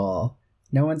for Apple.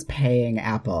 No one's paying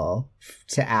Apple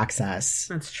to access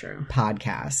That's true.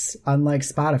 podcasts, unlike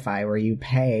Spotify, where you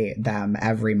pay them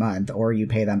every month or you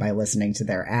pay them by listening to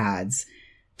their ads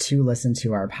to listen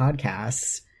to our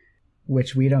podcasts,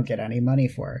 which we don't get any money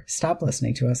for. Stop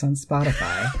listening to us on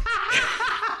Spotify.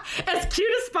 As cute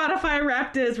as Spotify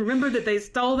Wrapped is, remember that they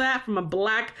stole that from a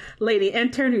black lady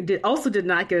intern who also did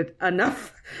not get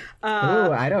enough.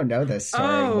 Oh, I don't know this story.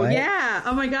 Oh, what? Yeah.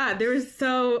 Oh, my God. There was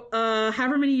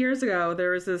however many years ago,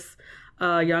 there was this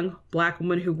young black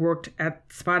woman who worked at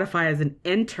Spotify as an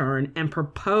intern and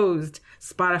proposed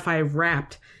Spotify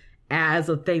Wrapped as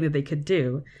a thing that they could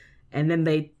do. And then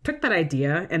they took that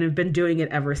idea and have been doing it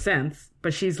ever since.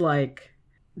 But she's like,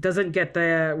 doesn't get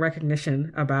the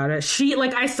recognition about it. She,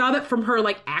 like, I saw that from her,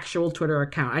 like, actual Twitter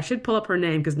account. I should pull up her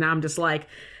name because now I'm just like,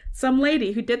 some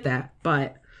lady who did that.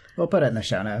 But we'll put it in the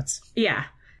show notes. Yeah.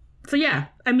 So, yeah.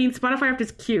 I mean, Spotify Wrapped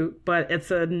is cute, but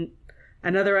it's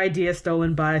another idea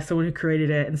stolen by someone who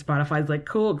created it. And Spotify's like,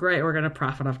 cool, great, we're going to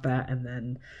profit off that. And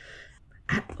then,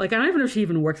 like, I don't even know if she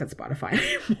even works at Spotify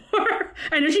anymore.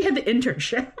 I know she had the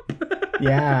internship.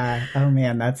 Yeah. Oh,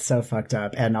 man, that's so fucked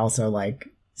up. And also, like,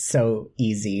 so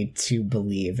easy to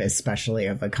believe, especially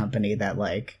of a company that,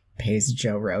 like, pays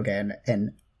Joe Rogan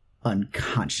an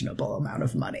unconscionable amount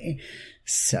of money.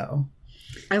 So...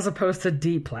 as opposed to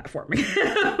deplatforming.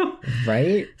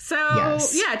 Right? So,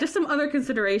 yeah, just some other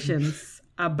considerations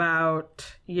about,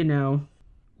 you know,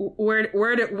 where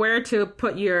to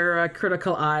put your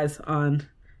critical eyes on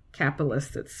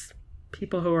capitalists. It's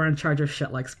people who are in charge of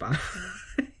shit like Spotify.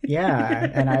 Yeah,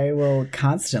 and I will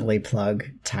constantly plug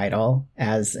Tidal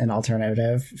as an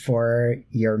alternative for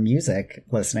your music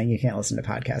listening. You can't listen to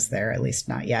podcasts there, at least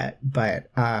not yet. But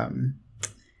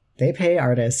they pay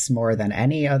artists more than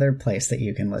any other place that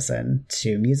you can listen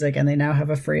to music, and they now have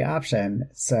a free option.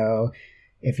 So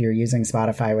if you're using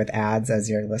Spotify with ads as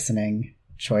your listening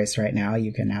choice right now,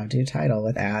 you can now do Tidal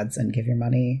with ads and give your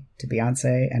money to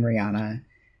Beyonce and Rihanna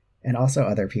and also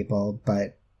other people,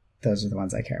 but those are the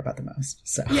ones I care about the most.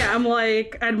 So yeah, I'm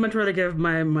like, I'd much rather give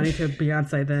my money to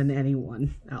Beyonce than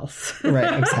anyone else.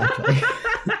 Right, exactly.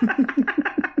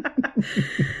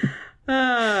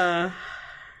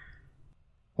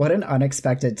 What an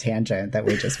unexpected tangent that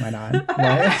we just went on.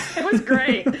 It was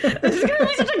great. This is going to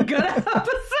be such a good episode.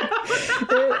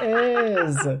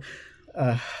 It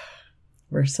is.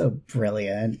 We're so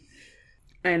brilliant.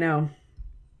 I know.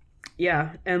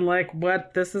 Yeah, and like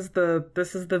what this is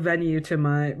the venue to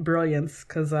my brilliance,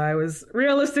 because I was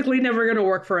realistically never going to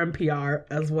work for NPR,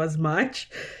 as was my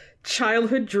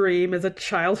childhood dream as a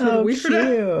childhood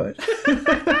weirdo. Cute.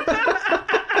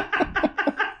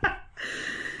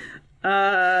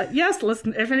 Yes,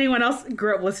 listen, if anyone else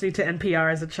grew up listening to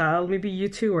NPR as a child, maybe you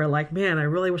too were like, man, I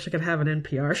really wish I could have an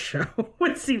NPR show.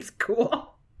 It seems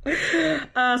cool. Start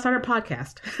a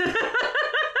podcast.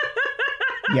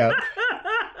 Yep.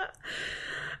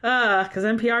 Because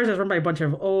NPR is run by a bunch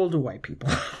of old white people.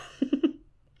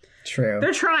 True.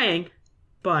 They're trying,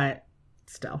 but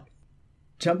still.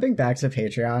 Jumping back to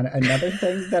Patreon, another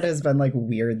thing that has been like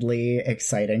weirdly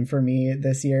exciting for me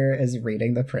this year is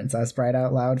reading The Princess Bride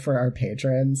out loud for our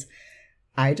patrons.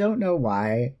 I don't know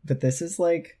why, but this is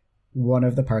like one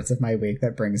of the parts of my week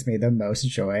that brings me the most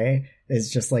joy, is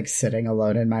just like sitting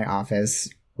alone in my office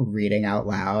reading out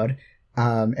loud.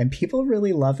 And people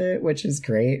really love it, which is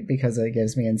great because it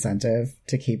gives me incentive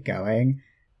to keep going.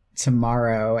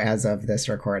 Tomorrow, as of this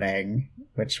recording,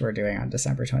 which we're doing on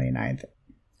December 29th,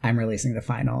 I'm releasing the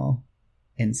final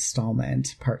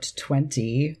installment, part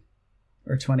 20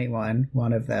 or 21,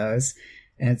 one of those.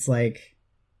 And it's like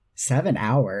 7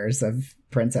 hours of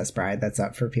Princess Bride that's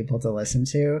up for people to listen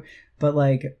to. But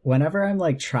like whenever I'm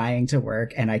like trying to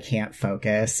work and I can't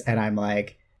focus and I'm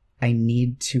like, I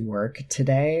need to work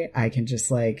today, I can just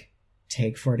like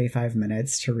take 45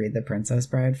 minutes to read The Princess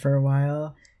Bride for a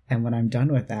while. And when I'm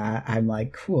done with that, I'm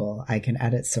like, cool, I can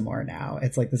edit some more now.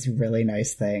 It's like this really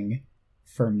nice thing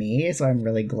for me. So I'm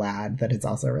really glad that it's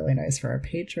also really nice for our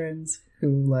patrons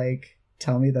who like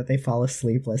tell me that they fall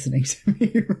asleep listening to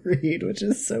me read, which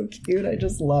is so cute. I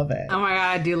just love it. Oh my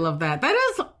God, I do love that.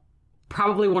 That is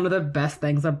probably one of the best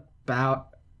things about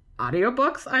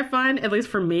audiobooks, I find, at least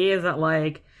for me, is that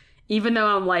like, even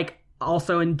though I'm like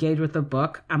also engaged with the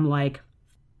book, I'm like,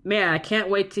 man, I can't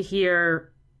wait to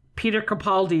hear Peter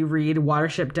Capaldi read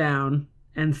Watership Down,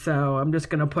 and so I'm just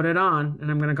gonna put it on and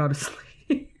I'm gonna go to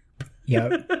sleep.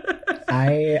 Yep.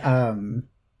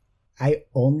 I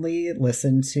only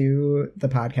listen to the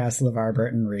podcast LeVar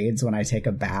Burton Reads when I take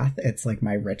a bath. It's like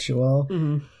my ritual.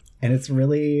 Mm-hmm. And it's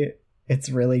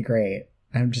really great.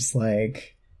 I'm just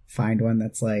like, find one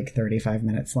that's like 35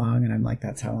 minutes long, and I'm like,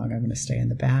 that's how long I'm gonna stay in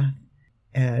the bath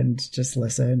and just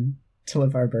listen to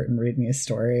LeVar Burton read me a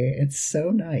story. It's so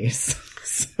nice.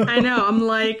 So... I know. I'm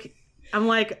like,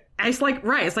 it's like,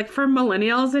 right. It's like for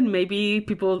millennials and maybe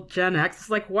people Gen X, it's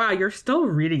like, wow, you're still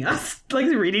reading us, like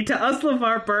reading to us,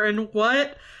 LeVar Burton.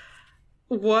 What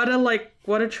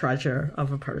a treasure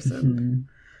of a person. Mm-hmm.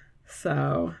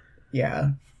 So,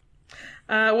 yeah.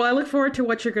 Well, I look forward to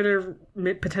what you're going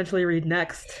to potentially read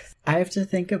next. I have to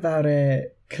think about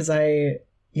it because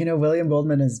William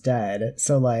Goldman is dead,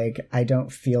 so like I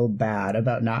don't feel bad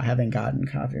about not having gotten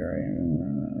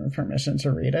copyright permission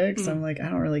to read it, because I'm like, I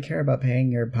don't really care about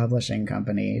paying your publishing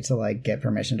company to like get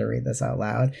permission to read this out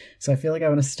loud. So I feel like I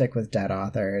want to stick with dead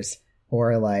authors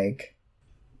or like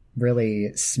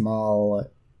really small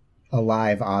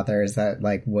alive authors that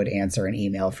like would answer an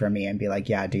email from me and be like,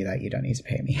 yeah, do that, you don't need to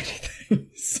pay me anything.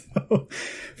 So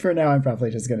for now I'm probably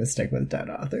just gonna stick with dead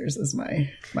authors as my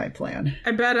plan.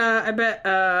 I bet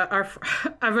our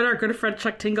good friend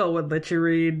Chuck Tingle would let you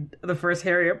read the first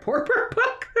Harriet Porter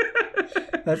book.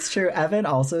 That's true. Evan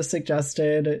also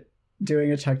suggested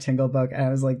doing a Chuck Tingle book, and I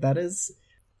was like, that is,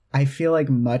 I feel like,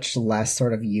 much less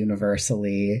sort of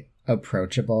universally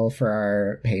approachable for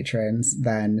our patrons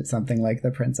than something like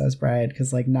The Princess Bride,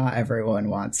 because like not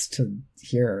everyone wants to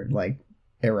hear like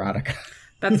erotica.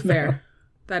 That's fair.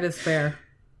 That is fair.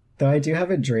 Though I do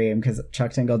have a dream, because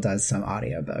Chuck Tingle does some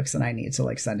audiobooks, and I need to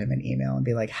like send him an email and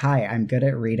be like, hi, I'm good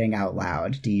at reading out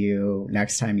loud.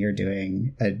 Next time you're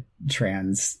doing a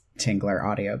trans Tingler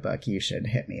audiobook, you should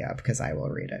hit me up because I will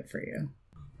read it for you.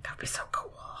 That'd be so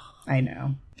cool. I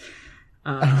know.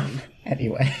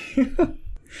 Anyway.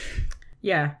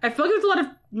 Yeah, I feel like there's a lot of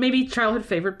maybe childhood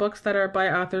favorite books that are by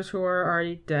authors who are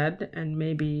already dead, and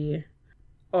maybe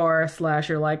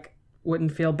you're like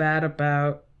wouldn't feel bad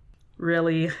about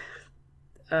really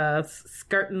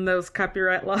skirting those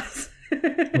copyright laws.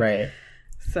 Right.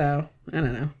 So, I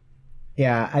don't know.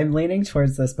 Yeah, I'm leaning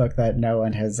towards this book that no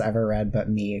one has ever read but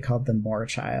me, called The Moor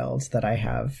Child, that I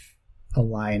have a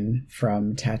line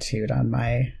from tattooed on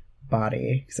my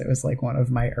body, because it was like one of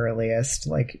my earliest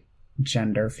like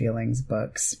gender feelings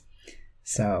books.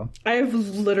 So I've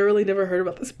literally never heard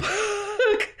about this book.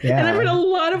 Yeah. And I've read a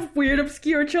lot of weird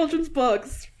obscure children's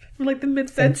books from like the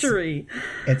mid-century.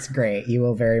 It's great. You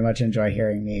will very much enjoy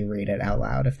hearing me read it out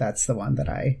loud if that's the one that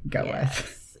I go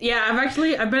with. Yeah, I've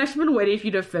been waiting for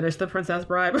you to finish The Princess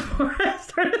Bride before I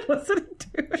started listening to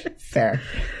it. Fair.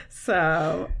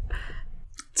 So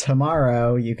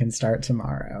tomorrow, you can start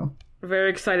tomorrow.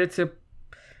 Very excited to.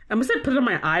 I'm going to put it on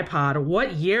my iPod.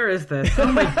 What year is this?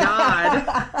 Oh my God.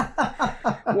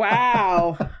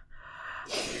 Wow.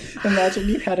 Imagine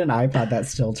you had an iPod that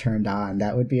still turned on.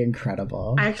 That would be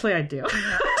incredible. Actually, I do.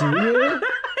 Do you? I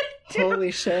do. Holy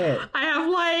shit. I have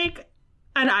like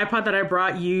an iPod that I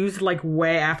brought used like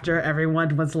way after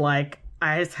everyone was like,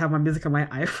 I just have my music on my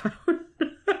iPhone.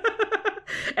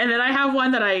 And then I have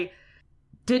one that I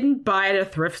didn't buy at a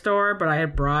thrift store, but I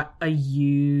had brought a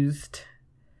used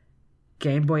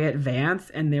Game Boy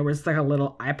Advance, and there was like a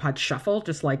little iPod Shuffle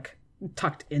just like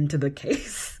tucked into the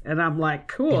case. And I'm like,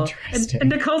 cool. And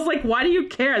Nicole's like, why do you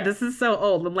care? This is so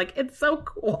old. I'm like, it's so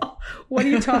cool. What are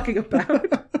you talking about?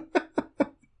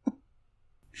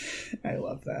 I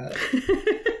love that.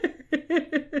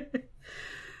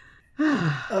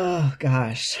 Oh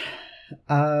gosh.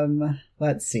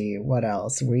 Let's see what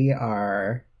else. We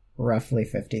are roughly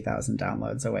 50,000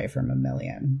 downloads away from 1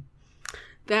 million.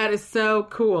 That is so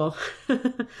cool.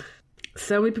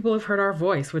 So many people have heard our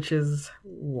voice, which is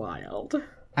wild.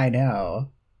 I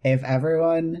know. If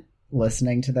everyone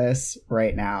listening to this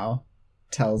right now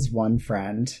tells one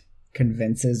friend,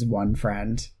 convinces one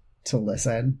friend to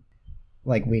listen,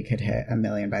 like, we could hit 1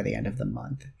 million by the end of the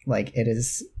month. Like,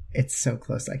 it's so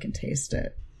close I can taste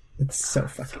it. It's so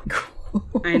fucking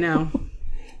cool. I know.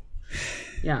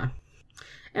 Yeah.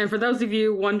 And for those of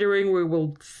you wondering, we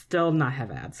will still not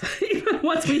have ads even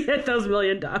once we hit those 1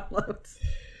 million downloads.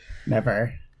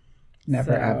 Never,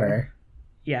 ever.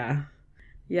 Yeah.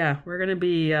 Yeah, we're going to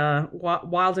be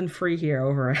wild and free here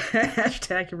over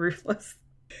hashtag ruthless.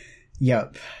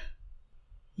 Yup.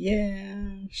 Yeah.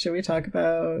 Should we talk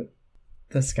about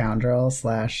the scoundrel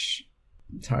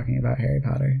 / talking about Harry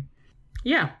Potter?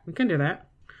 Yeah, we can do that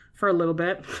for a little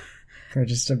bit. For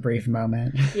just a brief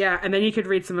moment. Yeah, and then you could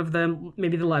read some of them,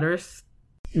 maybe the letters.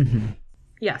 Mm-hmm.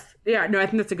 Yes. Yeah, no, I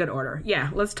think that's a good order. Yeah,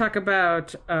 let's talk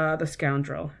about the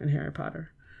scoundrel in Harry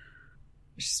Potter.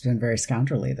 She's been very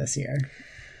scoundrelly this year.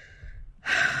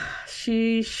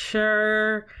 She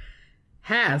sure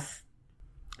has.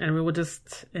 And we will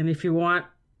just, and if you want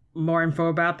more info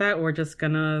about that, we're just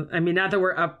gonna, I mean, now that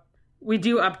we're up, we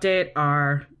do update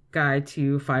our guide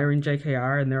to firing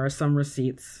JKR, and there are some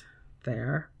receipts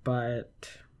there, but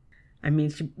I mean,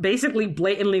 she basically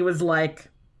blatantly was like,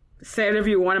 say whatever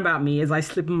you want about me as I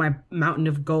sleep in my mountain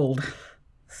of gold.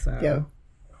 So, yeah.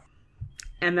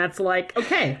 And that's like,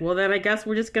 okay, well then I guess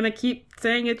we're just gonna keep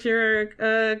saying it's your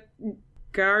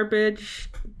garbage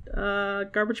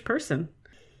person.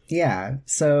 Yeah,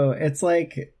 so it's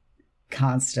like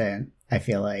constant, I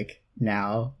feel like,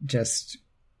 now, just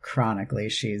chronically,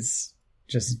 she's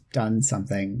just done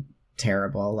something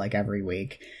terrible, like, every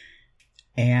week.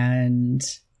 And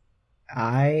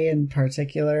I, in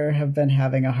particular, have been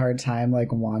having a hard time,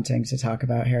 like, wanting to talk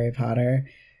about Harry Potter.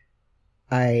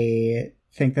 I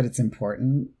think that it's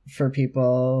important for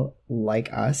people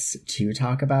like us to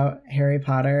talk about Harry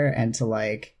Potter and to,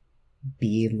 like,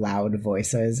 be loud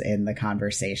voices in the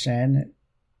conversation.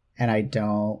 And I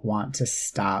don't want to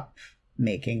stop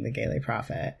making the Gaily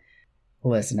Prophet.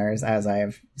 Listeners, as I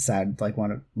have said, like,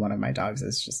 one of my dogs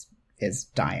is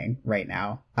dying right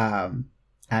now.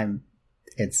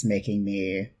 It's making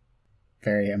me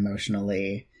very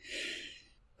emotionally,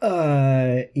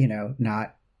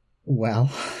 not well.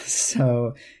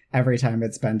 So every time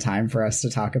it's been time for us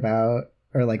to talk about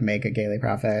or, like, make a Gaily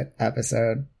Prophet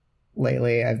episode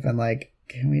lately, I've been like,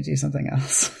 can we do something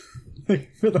else?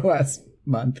 For the last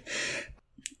month.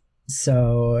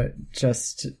 So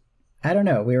just, I don't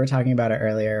know. We were talking about it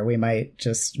earlier. We might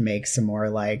just make some more,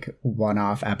 like,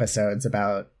 one-off episodes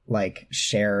about, like,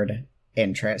 shared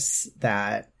interests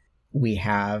that we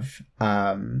have,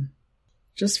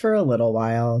 just for a little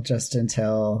while, just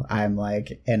until I'm,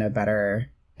 like, in a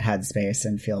better headspace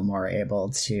and feel more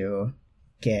able to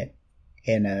get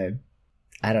in a,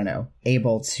 I don't know,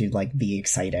 able to, like, be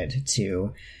excited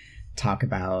to talk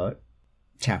about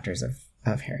chapters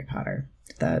of Harry Potter.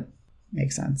 If that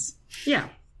makes sense. Yeah.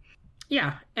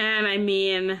 Yeah. And I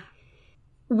mean,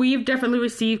 we've definitely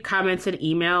received comments and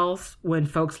emails when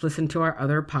folks listen to our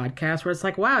other podcasts where it's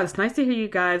like, wow, it's nice to hear you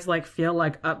guys, like, feel,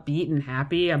 like, upbeat and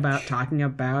happy about talking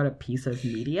about a piece of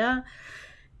media.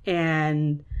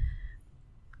 And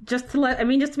just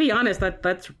to be honest,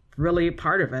 that's really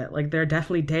part of it. Like, there are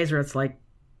definitely days where it's like,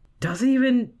 doesn't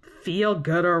even feel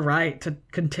good or right to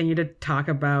continue to talk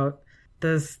about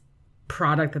this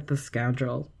product that the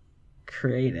scoundrel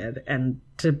created and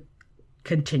to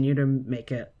continue to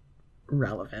make it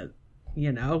relevant,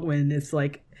 when it's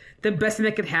like the best thing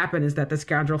that could happen is that the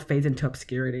scoundrel fades into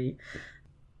obscurity,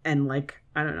 and, like,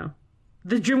 I don't know,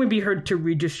 the dream would be her to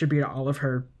redistribute all of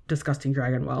her disgusting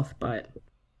dragon wealth, but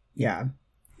yeah,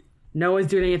 no one's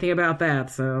doing anything about that.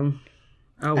 So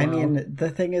oh well. I mean, the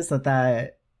thing is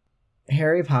that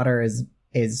Harry Potter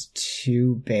is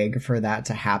too big for that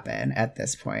to happen at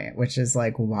this point, which is,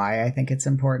 like, why I think it's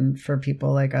important for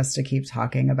people like us to keep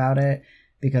talking about it,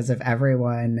 because if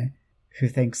everyone who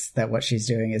thinks that what she's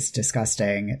doing is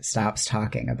disgusting stops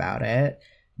talking about it,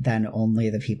 then only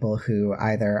the people who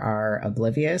either are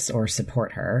oblivious or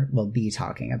support her will be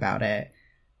talking about it.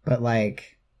 But,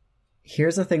 like,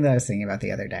 here's the thing that I was thinking about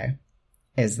the other day,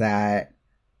 is that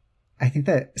I think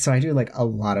that, so I do, like, a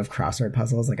lot of crossword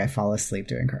puzzles. Like, I fall asleep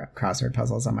doing crossword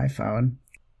puzzles on my phone.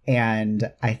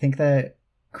 And I think that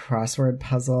crossword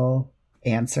puzzle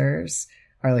answers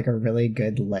are, like, a really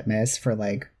good litmus for,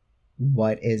 like,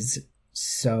 what is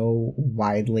so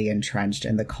widely entrenched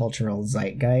in the cultural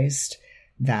zeitgeist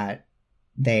that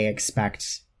they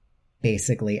expect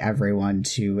basically everyone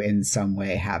to in some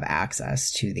way have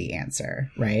access to the answer,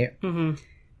 right? Mm-hmm.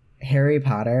 Harry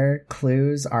Potter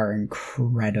clues are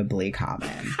incredibly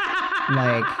common.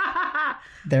 Like,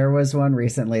 There was one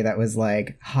recently that was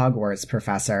like Hogwarts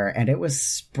professor, and it was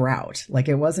Sprout. Like,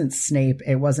 it wasn't Snape,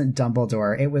 it wasn't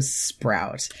Dumbledore, it was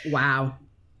Sprout. Wow.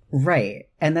 Right.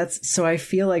 And that's, so I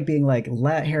feel like being like,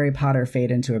 let Harry Potter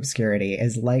fade into obscurity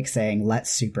is like saying, let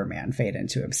Superman fade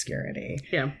into obscurity.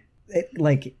 Yeah.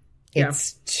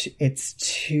 It's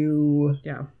too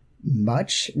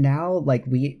much now. Like,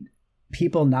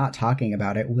 people not talking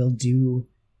about it will do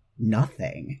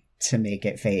nothing to make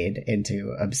it fade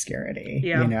into obscurity,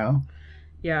 you know?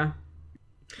 Yeah.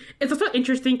 It's also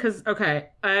interesting because, okay,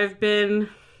 I've been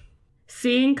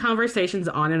seeing conversations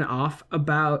on and off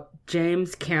about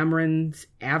James Cameron's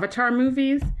Avatar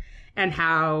movies and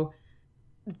how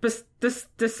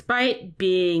despite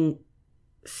being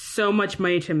so much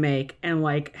money to make and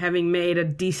like having made a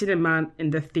decent amount in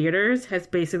the theaters has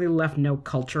basically left no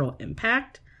cultural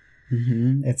impact.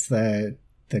 Mm-hmm. It's the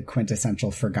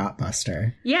quintessential forgot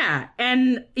buster. Yeah.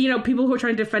 And, you know, people who are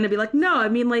trying to defend it be like, no, I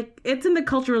mean, like, it's in the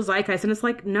cultural zeitgeist. And it's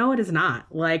like, no, it is not.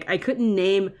 Like, I couldn't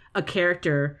name a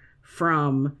character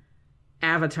from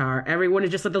Avatar. Everyone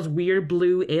is just like those weird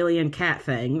blue alien cat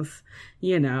things,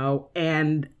 you know?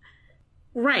 And,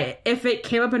 right, if it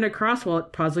came up in a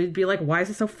crosswalk puzzle, you'd be like, why is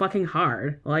it so fucking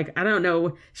hard? Like, I don't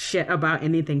know shit about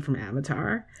anything from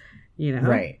Avatar, you know?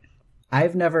 Right.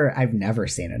 I've never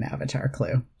seen an Avatar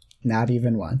clue. Not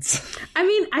even once. I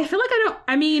mean, I feel like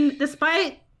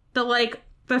despite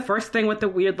the first thing with the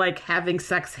weird, like, having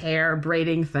sex hair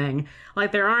braiding thing,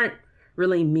 like, there aren't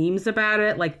really memes about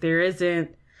it. Like, there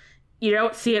isn't, you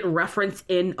don't see it referenced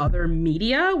in other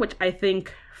media, which I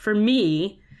think, for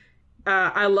me,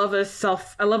 I love a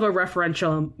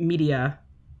referential media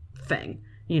thing,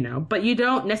 you know, but you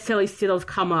don't necessarily see those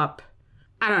come up,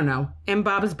 I don't know, in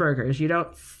Bob's Burgers. You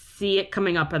don't see it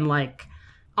coming up in, like,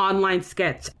 online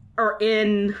skits or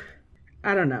in,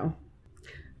 I don't know,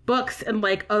 books and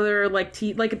like other like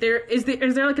like is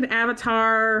there like an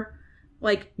Avatar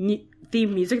like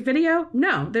theme music video?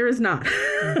 No, there is not.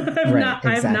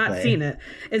 I've not seen it.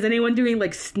 Is anyone doing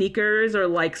like sneakers or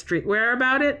like streetwear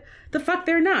about it? The fuck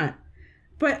they're not.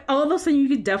 But all of those things you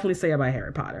could definitely say about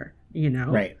Harry Potter, you know?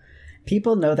 Right.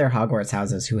 People know their Hogwarts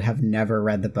houses who have never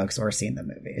read the books or seen the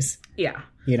movies. Yeah.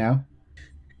 You know?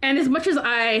 And as much as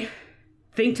I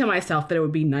think to myself that it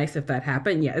would be nice if that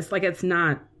happened, yeah, it's like it's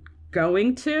not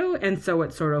going to. And so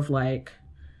it's sort of like,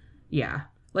 yeah.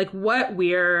 Like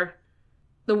the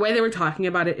way they were talking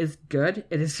about it is good.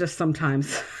 It is just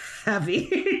sometimes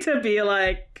heavy to be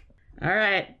like, all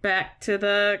right, back to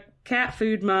the cat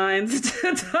food mines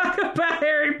to talk about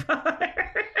Harry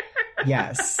Potter.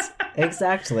 Yes,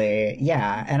 exactly.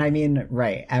 Yeah. And I mean,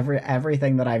 right.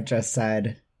 Everything that I've just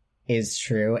said is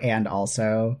true. And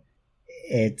also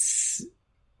it's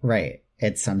right.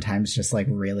 It's sometimes just like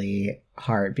really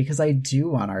hard because I do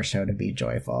want our show to be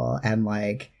joyful. And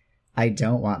like, I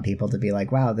don't want people to be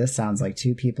like, wow, this sounds like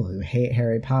two people who hate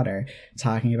Harry Potter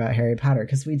talking about Harry Potter,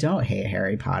 because we don't hate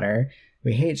Harry Potter.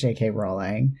 We hate J.K.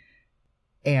 Rowling.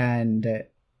 And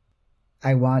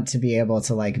I want to be able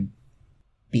to like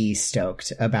be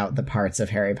stoked about the parts of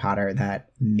Harry Potter that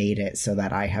made it so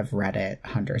that I have read it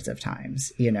hundreds of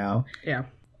times, you know? Yeah.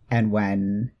 And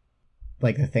when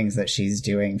like the things that she's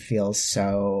doing feel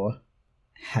so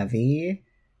heavy,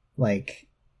 like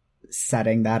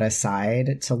setting that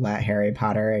aside to let Harry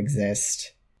Potter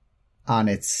exist on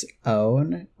its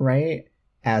own, right?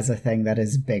 As a thing that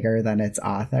is bigger than its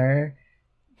author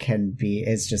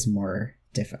is just more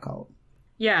difficult.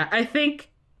 Yeah, I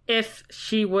think if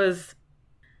she was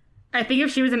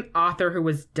an author who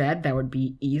was dead, that would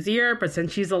be easier. But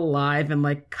since she's alive and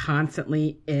like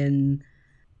constantly in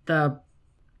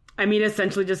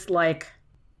essentially just like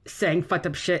saying fucked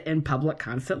up shit in public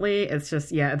constantly, it's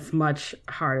just, yeah, it's much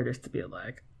harder just to be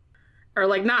like, or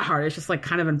like not hard, it's just like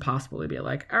kind of impossible to be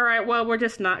like, all right, well, we're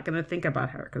just not going to think about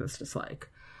her because it's just like,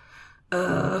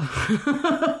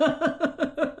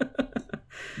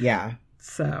 yeah.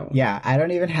 So yeah, I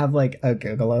don't even have like a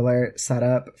Google alert set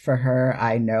up for her.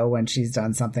 I know when she's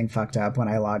done something fucked up when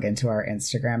I log into our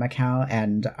Instagram account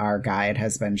and our guide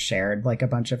has been shared like a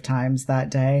bunch of times that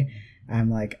day. I'm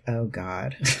like, oh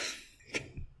God,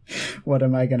 what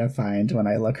am I going to find when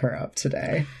I look her up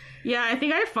today? Yeah, I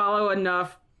think I follow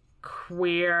enough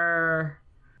queer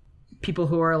people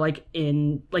who are like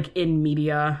in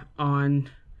media on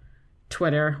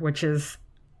Twitter, which is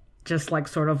just like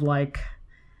sort of like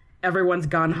everyone's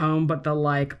gone home but the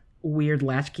like weird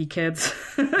latchkey kids.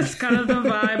 It's kind of the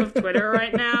vibe of Twitter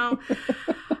right now.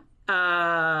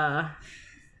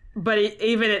 But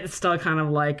even it's still kind of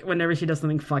like whenever she does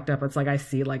something fucked up, it's like I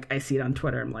see it on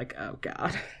Twitter. I'm like, oh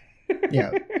God.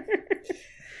 Yeah.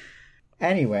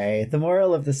 Anyway, the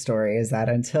moral of the story is that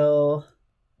until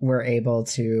we're able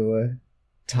to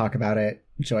talk about it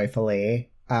joyfully,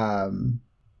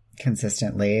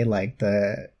 consistently. Like,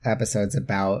 the episodes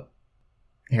about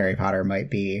Harry Potter might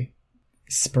be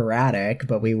sporadic,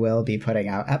 but we will be putting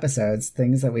out episodes,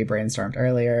 things that we brainstormed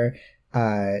earlier.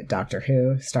 Doctor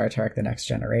Who, Star Trek The Next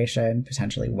Generation,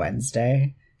 potentially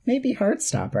Wednesday, maybe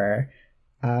Heartstopper.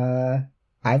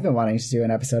 I've been wanting to do an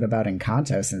episode about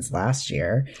Encanto since last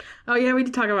year. Oh yeah, we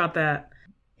did talk about that.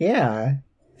 Yeah.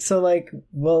 So, like,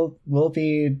 we'll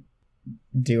be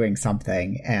doing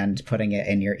something and putting it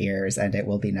in your ears, and it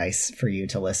will be nice for you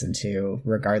to listen to,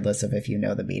 regardless of if you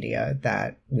know the media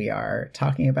that we are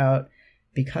talking about,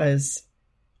 because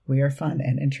we are fun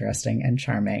and interesting and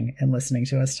charming, and listening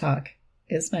to us talk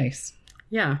is nice.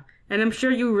 Yeah. And I'm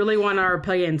sure you really want our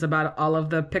opinions about all of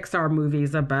the Pixar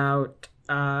movies about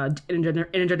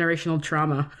intergenerational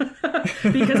trauma.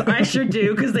 Because I sure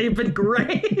do, because they've been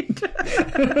great.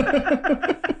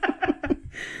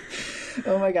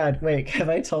 Oh my god, wait, have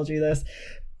I told you this?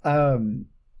 When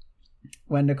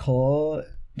Nicole,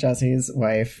 Jesse's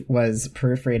wife, was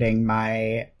proofreading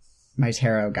my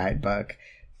tarot guidebook,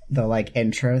 the, like,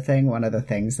 intro thing, one of the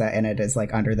things that in it is,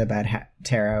 like, under the bed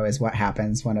tarot is what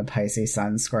happens when a Pisces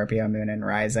sun, Scorpio moon, and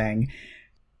rising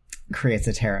creates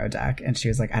a tarot deck. And she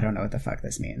was like, I don't know what the fuck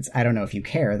this means. I don't know if you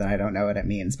care that I don't know what it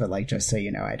means, but, like, just so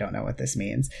you know, I don't know what this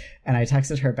means. And I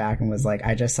texted her back and was like,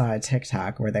 I just saw a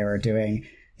TikTok where they were doing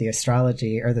the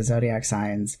astrology or the zodiac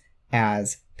signs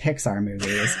as Pixar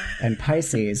movies, and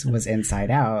Pisces was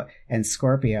Inside Out, and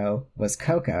Scorpio was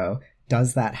Coco.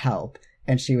 Does that help?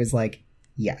 And she was like,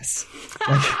 yes.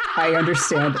 Like, I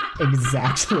understand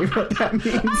exactly what that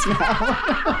means now.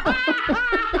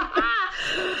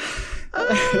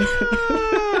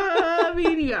 I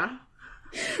mean, yeah.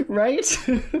 Right?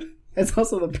 It's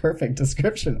also the perfect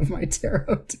description of my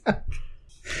tarot deck.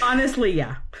 Honestly,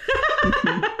 yeah.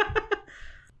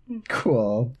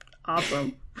 Cool.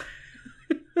 Awesome.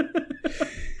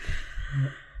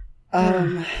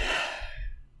 Is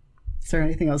there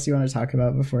anything else you want to talk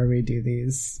about before we do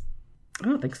these? I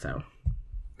don't think so.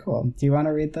 Cool. Do you want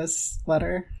to read this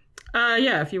letter?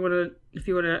 Yeah. If you want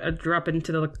to drop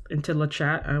into the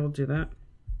chat, I will do that.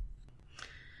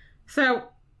 So,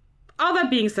 all that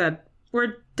being said,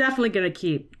 we're definitely going to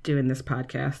keep doing this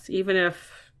podcast, even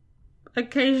if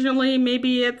occasionally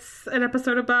maybe it's an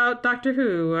episode about Doctor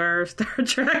Who or Star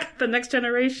Trek The Next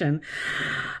Generation.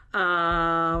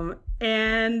 And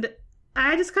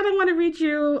I just kind of want to read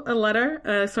you a letter,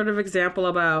 a sort of example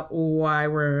about why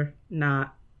we're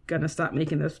not going to stop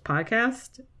making this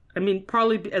podcast. I mean,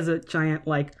 probably as a giant,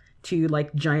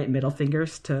 giant middle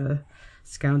fingers to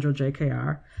Scoundrel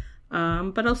JKR.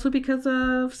 But also because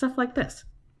of stuff like this.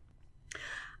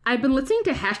 I've been listening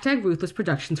to #Ruthless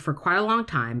Productions for quite a long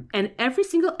time, and every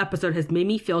single episode has made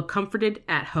me feel comforted,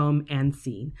 at home, and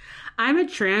seen. I'm a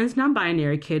trans,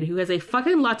 non-binary kid who has a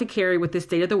fucking lot to carry with the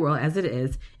state of the world as it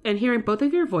is, and hearing both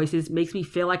of your voices makes me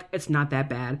feel like it's not that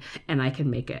bad, and I can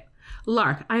make it.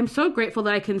 Lark, I am so grateful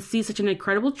that I can see such an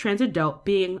incredible trans adult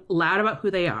being loud about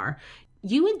who they are.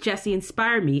 You and Jesse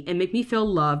inspire me and make me feel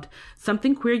loved,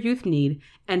 something queer youth need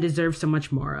and deserve so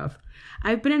much more of.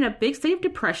 I've been in a big state of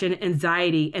depression,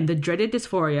 anxiety, and the dreaded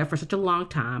dysphoria for such a long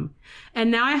time.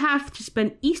 And now I have to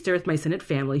spend Easter with my Senate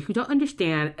family who don't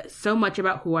understand so much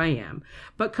about who I am.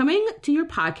 But coming to your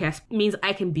podcast means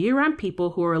I can be around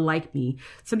people who are like me,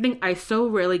 something I so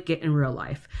rarely get in real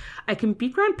life. I can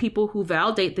be around people who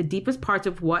validate the deepest parts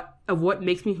of what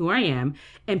makes me who I am,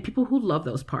 and people who love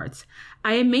those parts.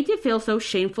 I am made to feel so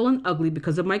shameful and ugly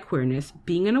because of my queerness,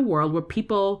 being in a world where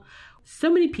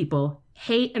so many people,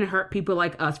 hate and hurt people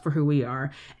like us for who we are,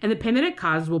 and the pain that it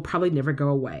causes will probably never go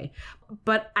away.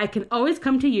 But I can always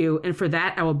come to you, and for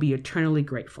that I will be eternally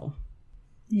grateful.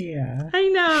 Yeah. I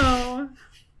know.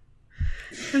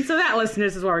 And so that,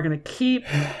 listeners, is why we're going to keep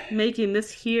making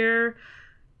this here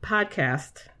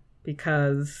podcast,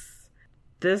 because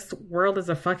this world is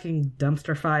a fucking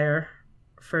dumpster fire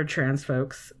for trans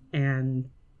folks and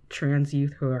trans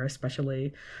youth who are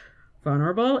especially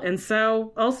vulnerable. And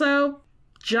so also,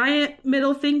 giant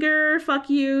middle finger,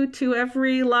 fuck you to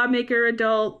every lawmaker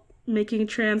adult making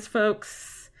trans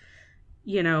folks,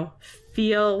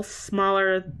 feel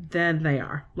smaller than they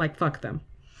are. Like, fuck them.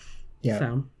 Yeah.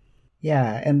 So.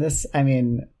 Yeah. And this, I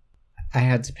mean, I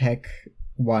had to pick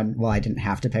one. Well, I didn't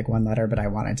have to pick one letter, but I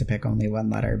wanted to pick only one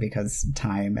letter because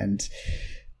time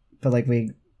but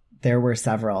there were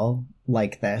several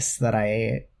like this that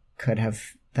I could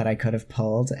have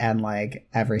pulled, and like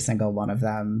every single one of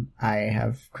them I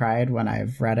have cried when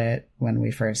I've read it, when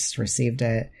we first received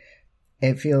it.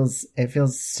 It feels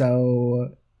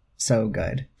so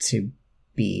good to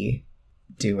be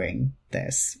doing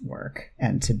this work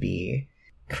and to be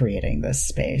creating this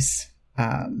space.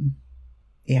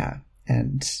 Yeah.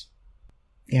 And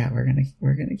yeah, we're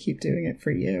gonna keep doing it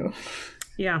for you.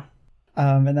 Yeah.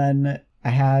 And then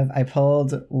I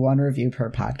pulled one review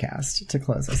per podcast to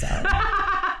close us out.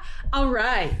 All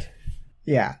right.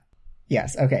 Yeah.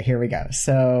 Yes. Okay, here we go.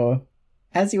 So,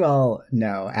 as you all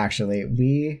know, actually,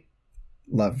 we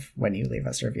love when you leave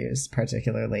us reviews,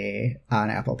 particularly on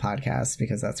Apple Podcasts,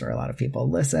 because that's where a lot of people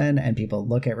listen and people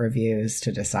look at reviews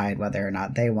to decide whether or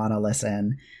not they want to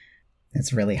listen.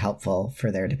 It's really helpful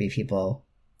for there to be people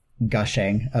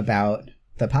gushing about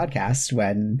the podcast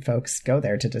when folks go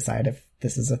there to decide if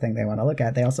this is a thing they want to look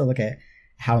at. They also look at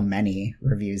how many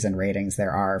reviews and ratings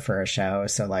there are for a show.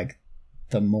 So like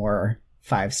the more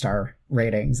 5-star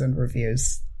ratings and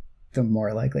reviews, the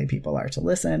more likely people are to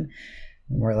listen,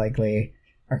 the more likely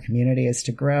our community is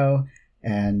to grow.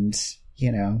 And,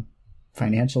 you know,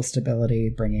 financial stability,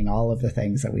 bringing all of the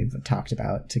things that we've talked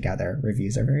about together,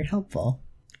 reviews are very helpful.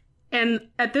 And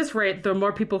at this rate, there are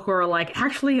more people who are like,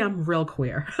 actually, I'm real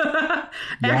queer.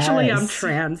 Actually, I'm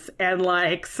trans. And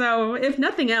like, so if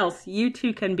nothing else, you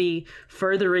two can be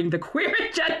furthering the queer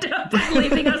agenda by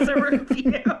leaving us a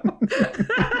review.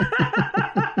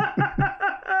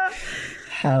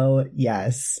 Hell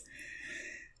yes.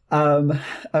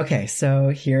 Okay, so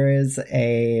here is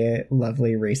a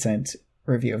lovely recent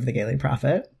review of the Gayly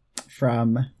Prophet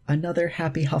from another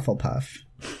happy Hufflepuff.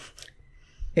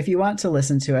 If you want to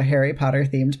listen to a Harry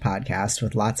Potter-themed podcast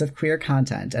with lots of queer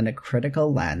content and a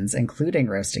critical lens, including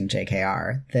roasting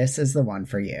JKR, this is the one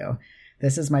for you.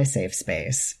 This is my safe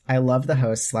space. I love the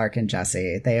hosts, Lark and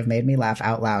Jesse. They have made me laugh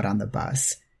out loud on the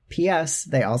bus. P.S.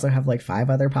 They also have like 5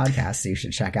 other podcasts you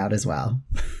should check out as well.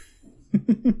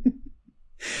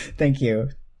 Thank you.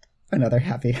 Another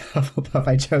happy Hufflepuff.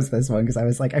 I chose this one because I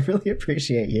was like, I really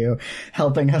appreciate you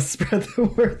helping us spread the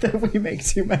word that we make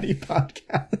too many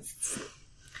podcasts.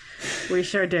 We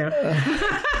sure do.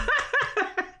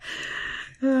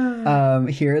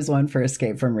 Here's one for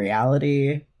Escape from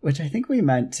Reality, which I think we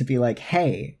meant to be like,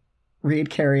 hey,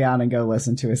 read Carry On and go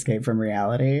listen to Escape from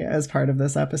Reality as part of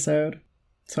this episode.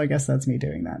 So I guess that's me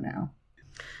doing that now.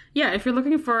 Yeah, if you're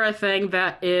looking for a thing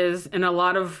that is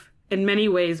in many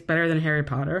ways better than Harry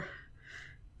Potter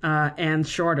and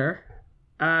shorter,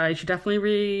 you should definitely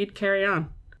read Carry On.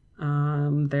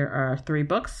 There are 3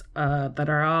 books that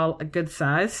are all a good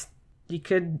size. You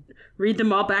could read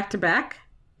them all back to back.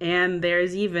 And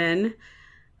there's even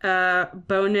a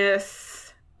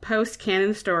bonus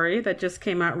post-canon story that just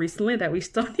came out recently that we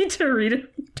still need to read and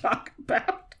talk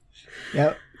about.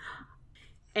 Yep.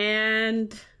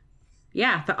 And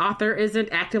yeah, the author isn't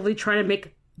actively trying to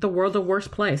make the world a worse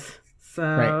place. So,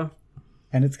 right.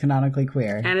 And it's canonically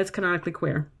queer.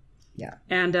 Yeah.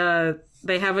 And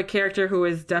they have a character who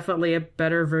is definitely a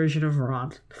better version of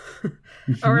Ron.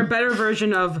 Or a better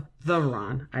version of the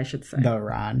Ron, I should say. The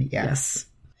Ron, yes.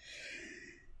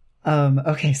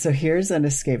 Okay, so here's an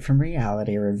Escape from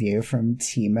Reality review from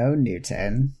Timo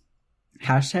Newton.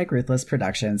 #Ruthless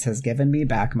Productions has given me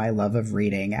back my love of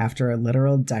reading after a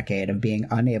literal decade of being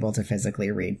unable to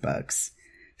physically read books.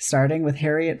 Starting with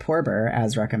Harriet Porber,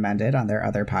 as recommended on their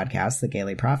other podcast, The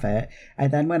Gayly Prophet, I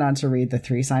then went on to read the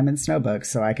 3 Simon Snow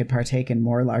books so I could partake in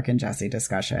more Lark and Jesse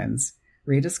discussions.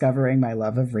 Rediscovering my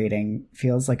love of reading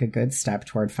feels like a good step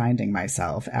toward finding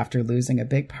myself after losing a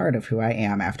big part of who I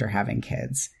am after having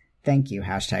kids. Thank you,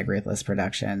 #Ruthless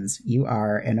Productions. You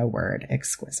are, in a word,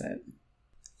 exquisite.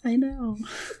 I know.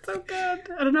 So good.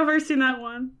 I don't know if I've ever seen that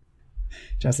one.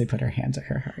 Jessie put her hand to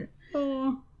her heart.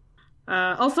 Oh.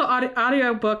 Also,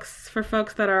 audio books for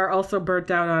folks that are also burnt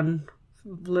out on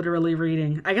literally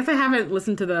reading. I guess I haven't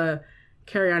listened to the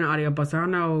Carry On audiobooks. I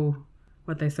don't know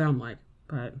what they sound like,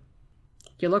 but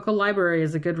your local library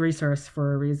is a good resource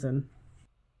for a reason.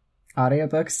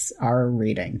 Audiobooks are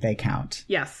reading. They count.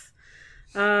 Yes.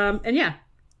 And yeah,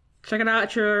 check it out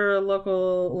at your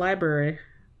local library.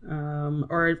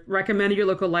 Or recommend your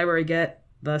local library get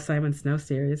the Simon Snow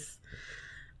series.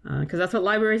 Because that's what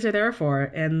libraries are there for.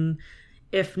 And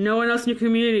if no one else in your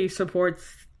community supports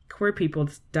queer people,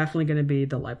 it's definitely going to be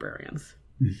the librarians.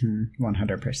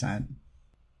 100%.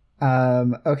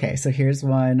 Okay, so here's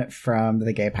one from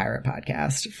the Gay Pirate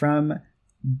Podcast from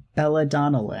Bella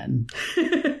Donnellan.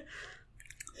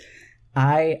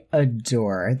 I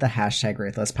adore the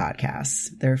 #Ruthless podcasts.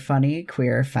 They're funny,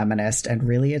 queer, feminist, and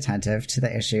really attentive to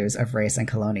the issues of race and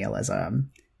colonialism.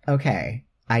 Okay,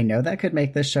 I know that could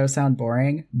make this show sound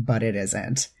boring, but it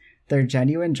isn't. Their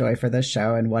genuine joy for this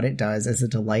show and what it does is a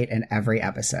delight in every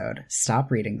episode.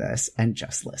 Stop reading this and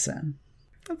just listen.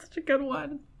 That's such a good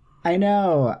one. I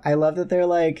know. I love that they're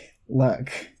like,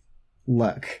 look,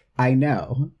 look, I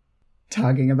know.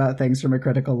 Talking about things from a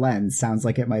critical lens sounds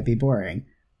like it might be boring,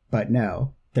 but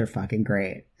no, they're fucking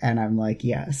great. And I'm like,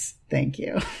 yes, thank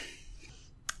you.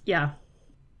 Yeah.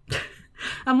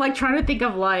 I'm like trying to think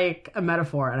of like a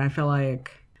metaphor, and I feel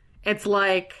like it's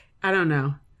like, I don't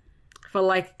know, but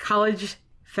like college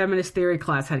feminist theory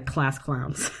class had class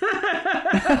clowns.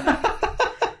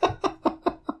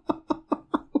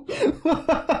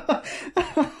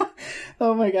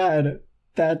 Oh my god.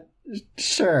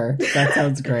 Sure. That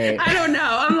sounds great. I don't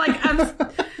know.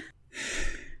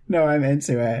 No, I'm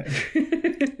into it.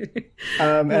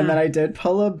 And then I did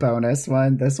pull a bonus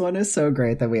one. This one is so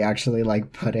great that we actually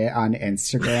like put it on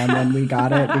Instagram when we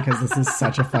got it, because this is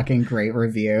such a fucking great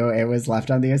review. It was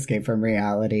left on the Escape from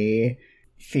Reality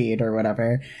feed or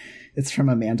whatever. It's from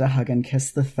Amanda Hug and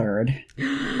Kiss the Third.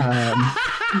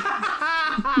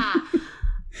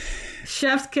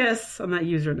 Chef's kiss on that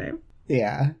username.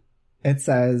 Yeah. It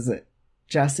says,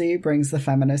 Jesse brings the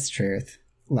feminist truth.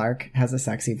 Lark has a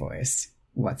sexy voice.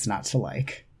 What's not to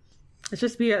like? That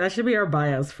should be our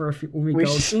bios for when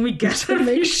we get to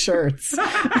make shirts.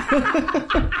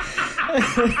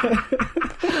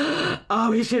 Oh,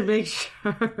 we should make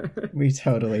shirts. We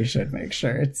totally should make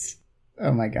shirts.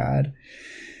 Oh my god.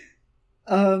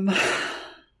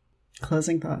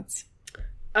 Closing thoughts.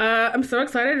 I'm so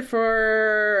excited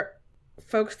for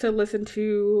folks to listen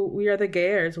to We Are the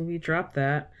Gayers when we drop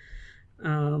that.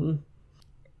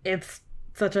 It's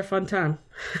such a fun time.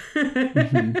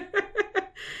 Mm-hmm.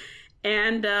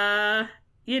 And,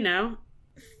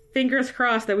 fingers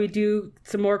crossed that we do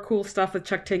some more cool stuff with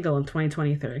Chuck Tingle in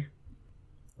 2023.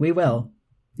 We will,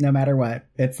 no matter what.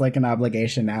 It's like an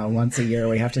obligation now. Once a year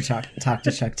we have to talk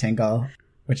to Chuck Tingle,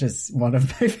 which is one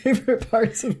of my favorite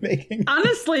parts of making.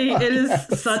 Honestly, it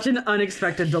is such an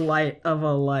unexpected delight of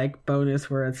a like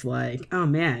bonus where it's like, oh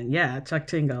man, yeah, Chuck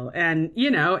Tingle. And,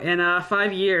 in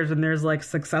 5 years when there's like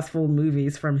successful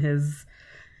movies from his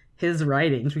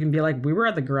writings, we can be like, we were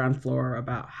at the ground floor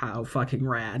about how fucking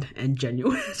rad and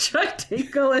genuine Chuck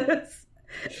Tingle is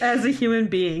as a human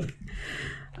being.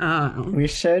 We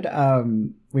should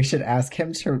ask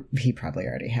him to, he probably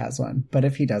already has one, but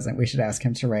if he doesn't, we should ask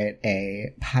him to write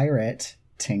a pirate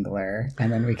Tingler,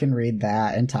 and then we can read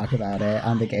that and talk about it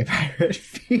on the Gay Pirate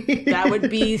feed. That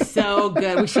would be so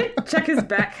good. We should check his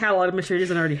back catalog. I'm sure he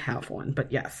doesn't already have one,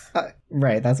 but yes.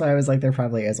 Right, that's why I was like, there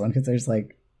probably is one, because there's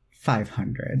like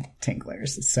 500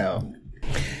 Tinglers, so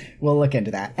we'll look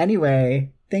into that.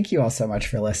 Anyway, thank you all so much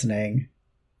for listening.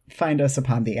 Find us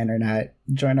upon the internet.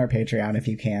 Join our Patreon if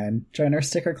you can. Join our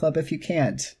sticker club if you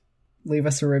can't. Leave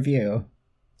us a review.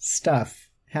 Stuff.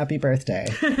 Happy birthday.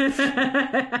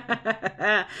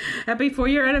 Happy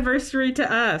 4-year anniversary to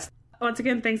us. Once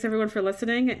again, thanks everyone for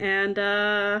listening, and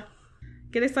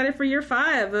get excited for year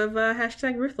 5 of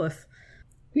 #Ruthless.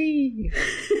 Whee!